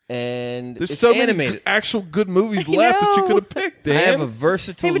 And There's it's so animated. many actual good movies left that you know. could have picked, Dan. I have a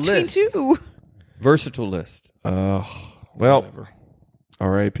versatile In between list. two. Versatile list. Well,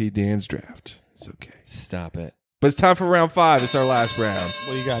 R.I.P. Dan's draft. It's okay. Stop it. But it's time for round 5. It's our last round.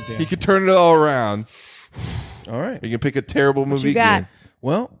 What do you got, Dan? He can turn it all around. All right. You can pick a terrible movie you got? again.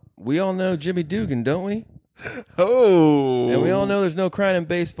 Well, we all know Jimmy Dugan, don't we? Oh. And we all know there's no crying in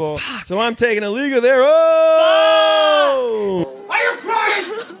baseball. So I'm taking a league of their own. Are you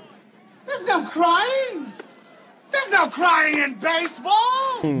crying? There's no crying. There's no crying in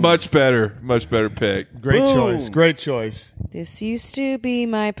baseball. Much better pick. Great Boom. choice. Great choice. This used to be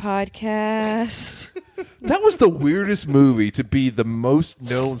my podcast. That was the weirdest movie to be the most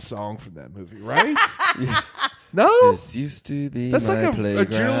known song from that movie, right? No? This used to be That's my like a really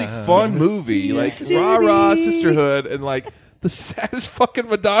playground. fun movie. Like Used to rah rah be. sisterhood and like the saddest fucking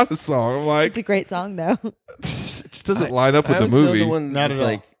Madonna song. I'm like, It's a great song, though. it just doesn't line up I with the always know movie. the one Not that's at all.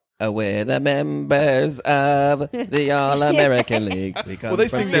 like, we're the members of the All-American League. We come Well, they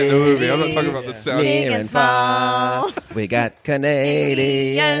from sing that in the movie. I'm not talking about the sound. near Big and and far. small. We got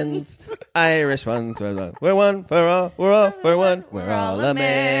Canadians, Irish ones. We're one for all. We're all for one. We're all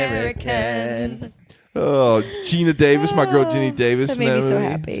American. Oh, Gina Davis, my girl Ginny Davis. That in made me so movie.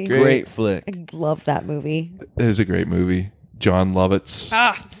 happy. It's Great flick. I love that movie. It is a great movie. John Lovitz.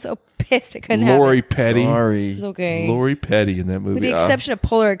 I'm so pissed I couldn't Lori have it. Petty. Sorry. It's okay. Lori Petty in that movie. With the exception of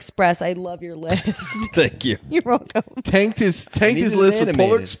Polar Express, I love your list. Thank you. You're welcome. tanked his needed list an with Polar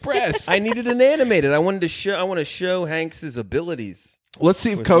animated. Express. I needed an animated. I want to show Hanks's abilities. Let's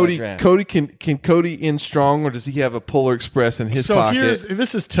see if with my Cody draft. can Cody in strong, or does he have a Polar Express in his So pocket?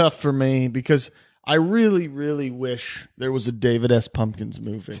 this is tough for me because I really, really wish there was a David S. Pumpkins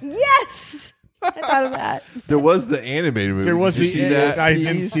movie. Yes! I thought of that. There was the animated movie. There was Did you see that? I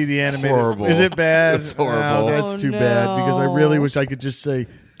didn't see the animated. Horrible. Is it bad? It's horrible. Oh, that's Oh, too bad because I really no. wish I could just say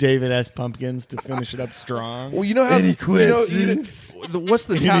David S. Pumpkins to finish it up strong. Well, you know how Any questions? What's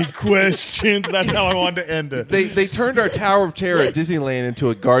the Any tower? questions? That's how I wanted to end it. They turned our Tower of Terror at Disneyland into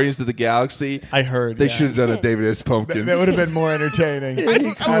a Guardians of the Galaxy. I heard They yeah. should have done a David S. Pumpkins. That would have been more entertaining.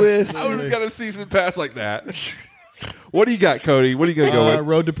 I would have got a season pass like that. What do you got, Cody? What are you going to go with?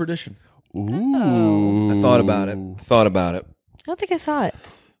 Road to Perdition. Ooh. I thought about it. I don't think I saw it.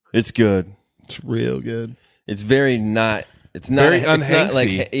 It's good. It's real good. It's very not. It's not Very it's not like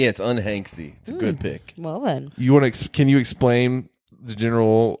unhanksy. yeah. It's unhanksy. It's a good pick. Well, then. You want to? Can you explain the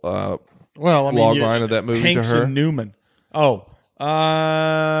general Well, I mean, log line of that movie Hanks to her? and Newman. Oh,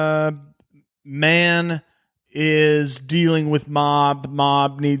 man is dealing with mob.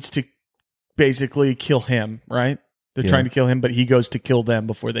 Mob needs to basically kill him. Right? They're Yeah. trying to kill him, but he goes to kill them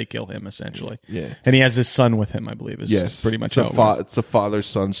before they kill him. Essentially, Yeah. And he has his son with him. I believe. Is Yes, pretty much it's how it was. it's a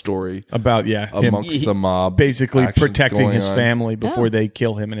father-son story About him amongst the mob, basically actions protecting going his on. family before Oh. they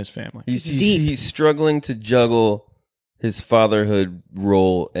kill him and his family. He's struggling to juggle his fatherhood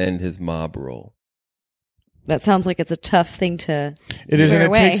role and his mob role. That sounds like it's a tough thing to It is, and clear it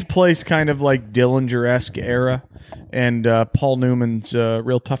away. takes place kind of like Dillinger-esque era, and Paul Newman's a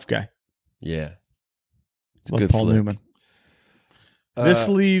real tough guy. Yeah, it's a Like good Paul flick. Newman. This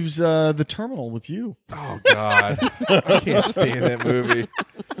leaves the Terminal with you. Oh God, I can't stand that movie.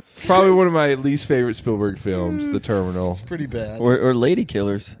 Probably one of my least favorite Spielberg films, The Terminal. Pretty bad. Or Lady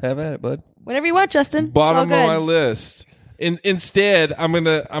Killers. Have at it, bud. Whatever you want, Justin. Bottom It's all of my good. list. Instead, I'm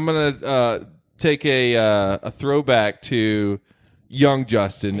gonna take a throwback to young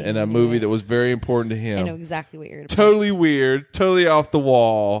Justin and a movie that was very important to I know him. exactly what you're going to Totally weird, totally off the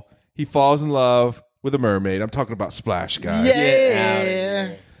wall. He falls in love with a mermaid. I'm talking about Splash, guys.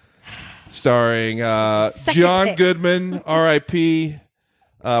 Yeah. Starring Second John pick. Goodman, R.I.P.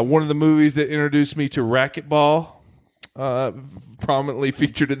 One of the movies that introduced me to racquetball, prominently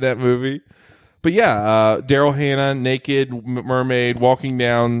featured in that movie. But yeah, Daryl Hannah, naked mermaid, walking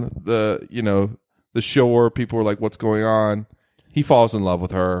down the shore. People were like, "What's going on?" He falls in love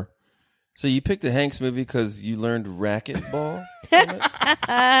with her. So you picked a Hanks movie because you learned racquetball,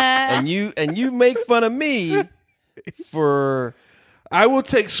 and you make fun of me for. I will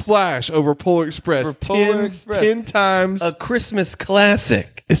take Splash over Polar Express. 10 times. A Christmas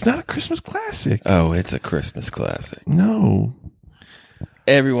classic. It's not a Christmas classic. Oh, it's a Christmas classic. No.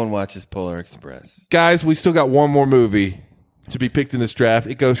 Everyone watches Polar Express. Guys, we still got one more movie to be picked in this draft.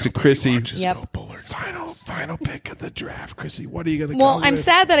 It goes to Chrissy. Yep. Final pick of the draft. Chrissy, what are you going to Well, go I'm with?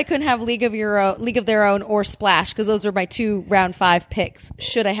 sad that I couldn't have League of Their Own or Splash because those were my 2 round 5 picks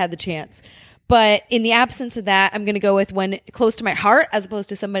should I had the chance. But in the absence of that, I'm going to go with one close to my heart as opposed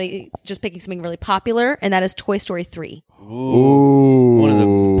to somebody just picking something really popular, and that is Toy Story 3.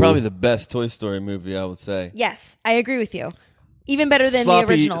 Ooh. Probably the best Toy Story movie, I would say. Yes, I agree with you. Even better than the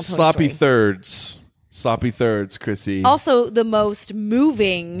original Toy Sloppy Story. thirds. Sloppy thirds, Chrissy. Also, the most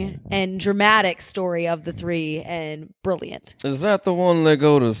moving and dramatic story of the 3, and brilliant. Is that the one that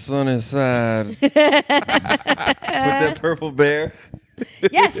go to Sunnyside with that purple bear?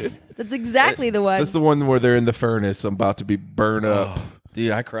 Yes, that's exactly the one. That's the one where they're in the furnace. I'm about to be burned up.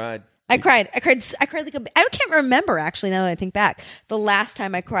 Dude, I cried. I cried like I can't remember actually now that I think back the last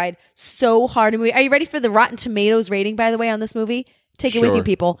time I cried so hard in a movie. Are you ready for the Rotten Tomatoes rating, by the way, on this movie? Take it with you,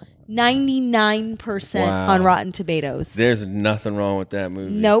 people. 99% on Rotten Tomatoes. There's nothing wrong with that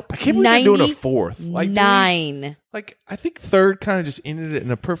movie. Nope. I can't believe they're doing a fourth. Like, 9. I think third kind of just ended it in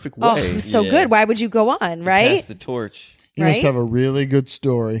a perfect way. Oh, it was so good. Why would you go on, right? Pass the torch. You must have a really good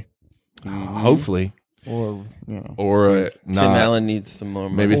story. Hopefully. Or not. Tim Allen needs some more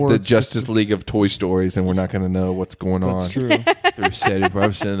money. Maybe it's Or the it's Justice League of Toy Stories, and we're not going to know what's going on. That's true. Through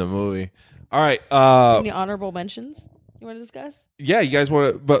 70% of the movie. All right. Any honorable mentions you want to discuss? Yeah, you guys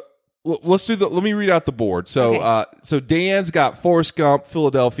want to, but let's do let me read out the board. So, Okay. So Dan's got Forrest Gump,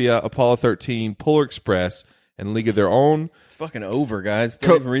 Philadelphia, Apollo 13, Polar Express, and League of Their Own. It's fucking over, guys.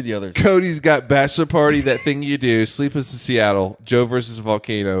 Don't even read the others. Cody's got Bachelor Party, That Thing You Do, Sleepless in Seattle, Joe versus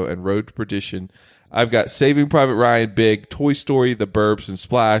Volcano, and Road to Perdition. I've got Saving Private Ryan, Big, Toy Story, The Burbs, and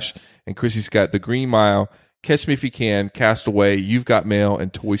Splash. And Chrissy's got The Green Mile, Catch Me If You Can, Castaway, You've Got Mail,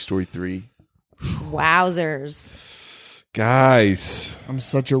 and Toy Story 3. Wowzers. Guys. I'm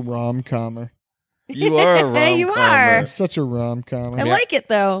such a rom-commer. You are a rom-commer. You are. I'm such a rom-commer. I like it,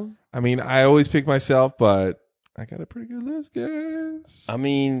 though. I mean, I always pick myself, but I got a pretty good list, guys. I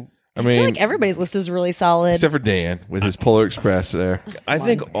mean, I feel like everybody's list is really solid. Except for Dan with his Polar Express there. I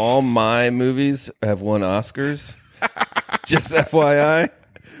think all my movies have won Oscars. Just FYI.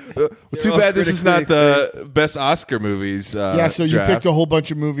 Too bad this is not the best Oscar movies. Yeah, so you draft. picked a whole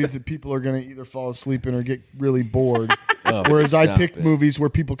bunch of movies that people are going to either fall asleep in or get really bored. Oh, whereas I stop picked it. movies where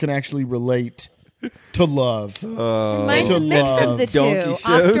people can actually relate to love. Mine's To a mix love. of the Donkey two. shows.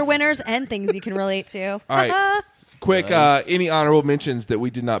 Oscar winners and things you can relate to. All right. Quick, any honorable mentions that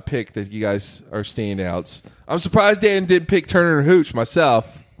we did not pick that you guys are standouts? I'm surprised Dan didn't pick Turner and Hooch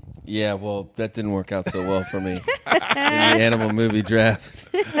myself. Yeah, well, that didn't work out so well for me in the animal movie draft.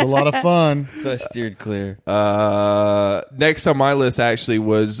 It's a lot of fun. So I steered clear. Next on my list actually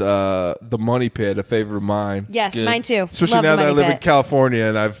was The Money Pit, a favorite of mine. Yes, Good. mine too. Especially Love now the that I Money live in Pit. California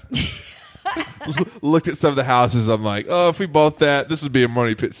and I've looked at some of the houses. I'm like, oh, if we bought that, this would be a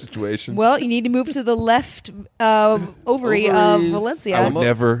Money Pit situation. Well, you need to move to the left ovary of Ovaries. Valencia. I would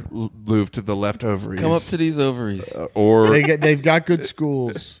never move to the left ovaries. Come up to these ovaries. Or They've got good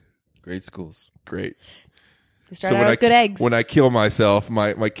schools. Great schools. great. They start out as good eggs. When I kill myself,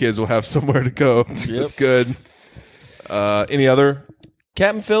 my kids will have somewhere to go. That's good. Any other?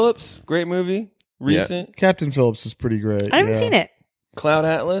 Captain Phillips, great movie. Recent. Captain Phillips is pretty great. I haven't seen it. Cloud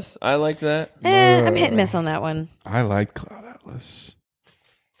Atlas, I like that. I'm hit and miss on that one. I like Cloud Atlas.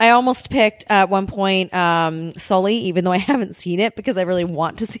 I almost picked at one point Sully, even though I haven't seen it because I really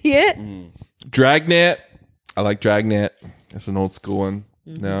want to see it. Dragnet. I like Dragnet. That's an old school one.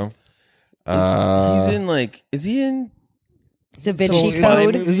 Mm-hmm. No. He's in Da Vinci Sully-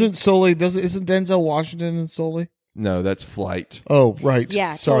 Code. Isn't Sully? Isn't Denzel Washington in Sully? No, that's Flight. Oh, right.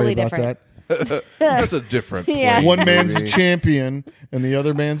 Yeah, Sorry totally about different. that. That's a different Yeah. plane One man's a movie. champion and the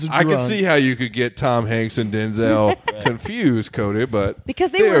other man's a drunk. I can see how you could get Tom Hanks and Denzel confused, Cody, but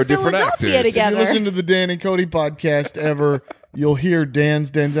Because they were are different Philadelphia actors. If you together. listen to the Dan and Cody podcast ever, you'll hear Dan's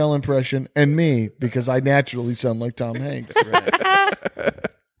Denzel impression and me because I naturally sound like Tom Hanks.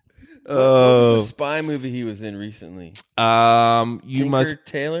 the spy movie he was in recently. You Tinker must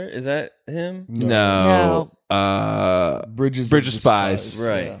Taylor, is that him? no. No. Bridges of the Spies.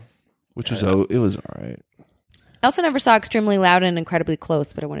 Right. Yeah. Which was it was all right. I also never saw Extremely Loud and Incredibly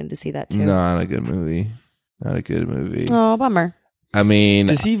Close, but I wanted to see that too. Not a good movie. Not a good movie. Oh, bummer. I mean,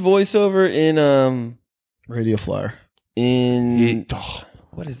 Does he voice over in Radio Flyer.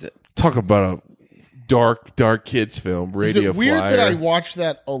 What is it? Talk about a dark kids film. Radio Is it weird Flyer. that I watched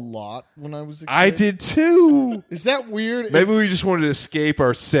that a lot when I was a kid? I did too. Is that weird? Maybe we just wanted to escape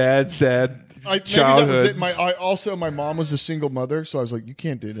our sad maybe childhoods. that was it. My mom was a single mother, so I was like, you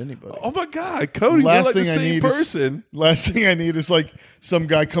can't date anybody. Oh my God, Cody, you're like the same person. Last thing I need is like some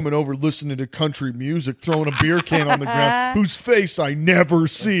guy coming over listening to country music, throwing a beer can on the ground, whose face I never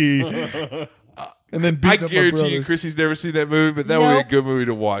see. And then I beating up my guarantee you, brothers. Chrissy's never seen that movie, but that would be a good movie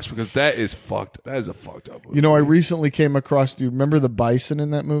to watch because that is fucked. That is a fucked up movie. You know, I recently came across. Do you remember the bison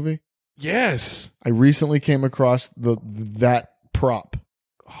in that movie? Yes. I recently came across that prop.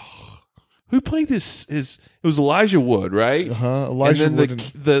 Who played this? It was Elijah Wood, right? Elijah and then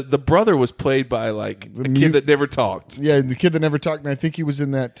Wood. The brother was played by like a kid that never talked. Yeah, the kid that never talked, and I think he was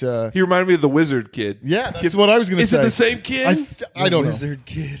in that. He reminded me of the Wizard kid. Yeah, that's what I was going to say. Is it the same kid? I don't know. Wizard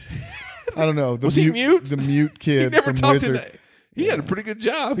kid. I don't know. Was he mute? The mute kid He never from talked Wizard. in that. He had a pretty good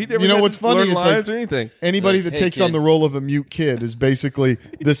job. He never. You know had what's to funny learn is lines like or anything. Anybody Like, that hey, takes kid. on the role of a mute kid is basically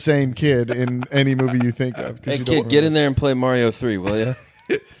the same kid in any movie you think of. 'cause Hey, you kid, don't get in remember. there and play Mario 3, will you?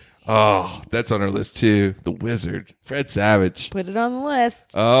 Oh, that's on our list too. The Wizard, Fred Savage. Put it on the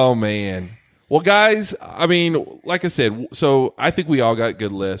list. Oh man. Well, guys, I mean, like I said, so I think we all got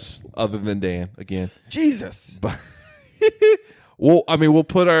good lists, other than Dan again. Jesus. But we'll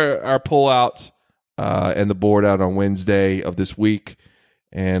put our poll out and the board out on Wednesday of this week,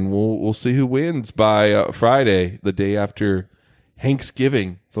 and we'll see who wins by Friday, the day after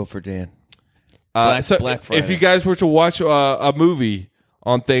Thanksgiving. Vote for Dan. Black Friday. If you guys were to watch a movie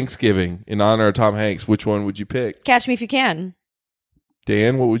on Thanksgiving in honor of Tom Hanks, which one would you pick? Catch Me If You Can.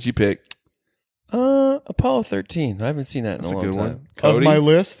 Dan, what would you pick? Apollo 13. I haven't seen that in That's a a long good time. one. Of Cody? my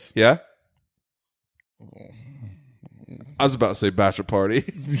list. Yeah. I was about to say Bachelor Party.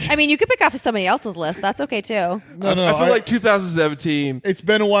 I mean, you could pick off of somebody else's list. That's okay too. I feel like 2017. It's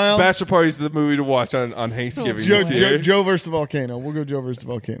been a while. Bachelor Party is the movie to watch on Thanksgiving this year. Joe versus the volcano. We'll go Joe versus the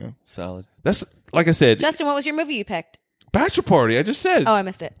volcano. Solid. That's like I said. Justin, what was your movie you picked? Bachelor Party. I just said. Oh, I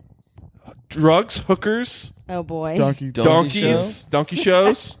missed it. Drugs, hookers, Oh boy. donkeys, donkey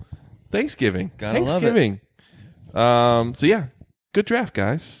shows. Thanksgiving. Gotta love it. Thanksgiving. So yeah, good draft,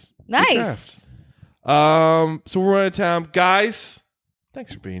 guys. Good Nice. draft. So we're running out of time, guys.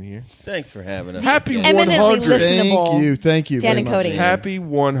 Thanks for being here. Thanks for having us. Happy Eminently 100. listenable. Thank you. Dan very and much. Cody. Happy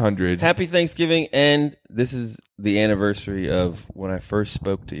 100. Happy Thanksgiving, and this is the anniversary of when I first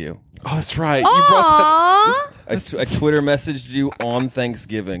spoke to you. Oh, that's right. You brought Aww. I Twitter messaged you on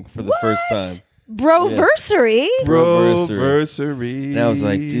Thanksgiving for the first time. Broversary. Broversary. And I was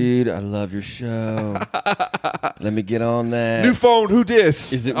like, dude, I love your show. Let me get on that. New phone. Who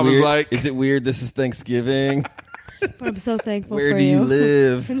dis? Is it I weird? was like, Is it weird? This is Thanksgiving. But I'm so thankful Where for do you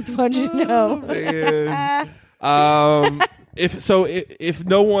live? I just want you to know. man. If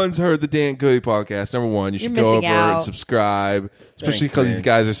no one's heard the Dan Cody podcast, number one, you should You're go over missing out. and subscribe, especially Thanks, because man. these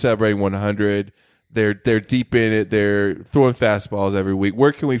guys are celebrating 100. They're deep in it. They're throwing fastballs every week.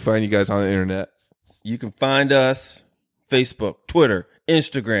 Where can we find you guys on the internet? You can find us Facebook, Twitter,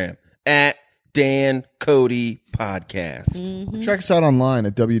 Instagram at Dan Cody Podcast. Check us out online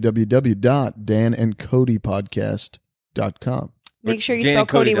at www.danandcodypodcast.com. Make sure you Dan spell and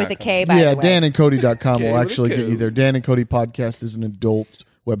Cody Cody with a .com. K, by the way. danandcody.com Okay, will with a actually K. get you there. Dan and Cody Podcast is an adult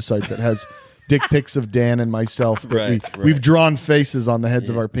website that has dick pics of Dan and myself that Right. we've drawn faces on the heads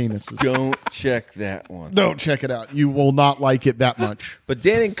of our penises. Don't check that one. Don't check it out. You will not like it that much. But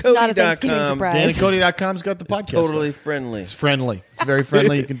Not a Thanksgiving danandcody.com surprise. danandcody.com's got the podcast. totally friendly. It's friendly. It's very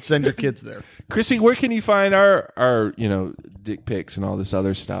friendly. You can send your kids there. Chrissy, where can you find our dick pics and all this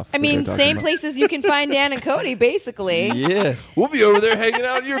other stuff? I that mean, they're talking same about? places you can find Dan and Cody, basically. Yeah. We'll be over there hanging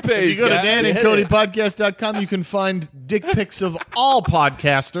out on your page. If you go to guys. danandcodypodcast.com, you can find dick pics of all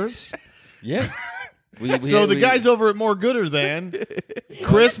podcasters. Yeah. So the guys over at More Gooder Than,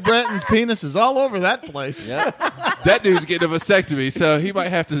 Chris Bretton's penis is all over that place. Yeah. That dude's getting a vasectomy, so he might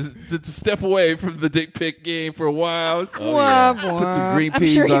have to step away from the dick pic game for a while. Wah, Put some wah. green I'm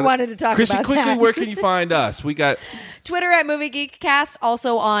peas sure he on it. wanted to talk Chrissy, about quickly, that. where can you find us? We got Twitter at Movie Geekcast,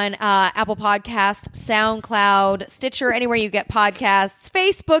 also on Apple Podcasts, SoundCloud, Stitcher, anywhere you get podcasts,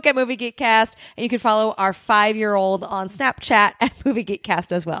 Facebook at Movie Geekcast, and you can follow our 5-year-old on Snapchat at Movie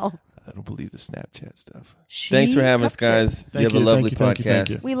Geekcast as well. I don't believe the Snapchat stuff. Thanks for having us, guys. You have a lovely podcast. Thank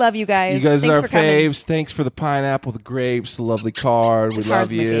you. We love you guys. You guys Thanks are our for coming. faves. Thanks for the pineapple, the grapes, the lovely card. We The love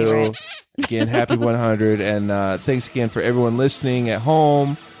card's my you. favorite. Again, happy 100. And thanks again for everyone listening at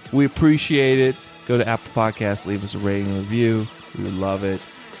home. We appreciate it. Go to Apple Podcasts, leave us a rating and review. We would love it.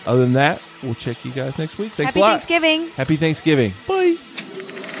 Other than that, we'll check you guys next week. Thanks a lot. Thanksgiving. Happy Thanksgiving. Bye.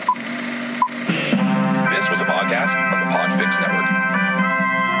 This was a podcast from the Podfix Network.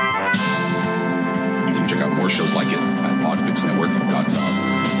 You can check out more shows like it at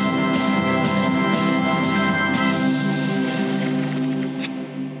podfixnetwork.com.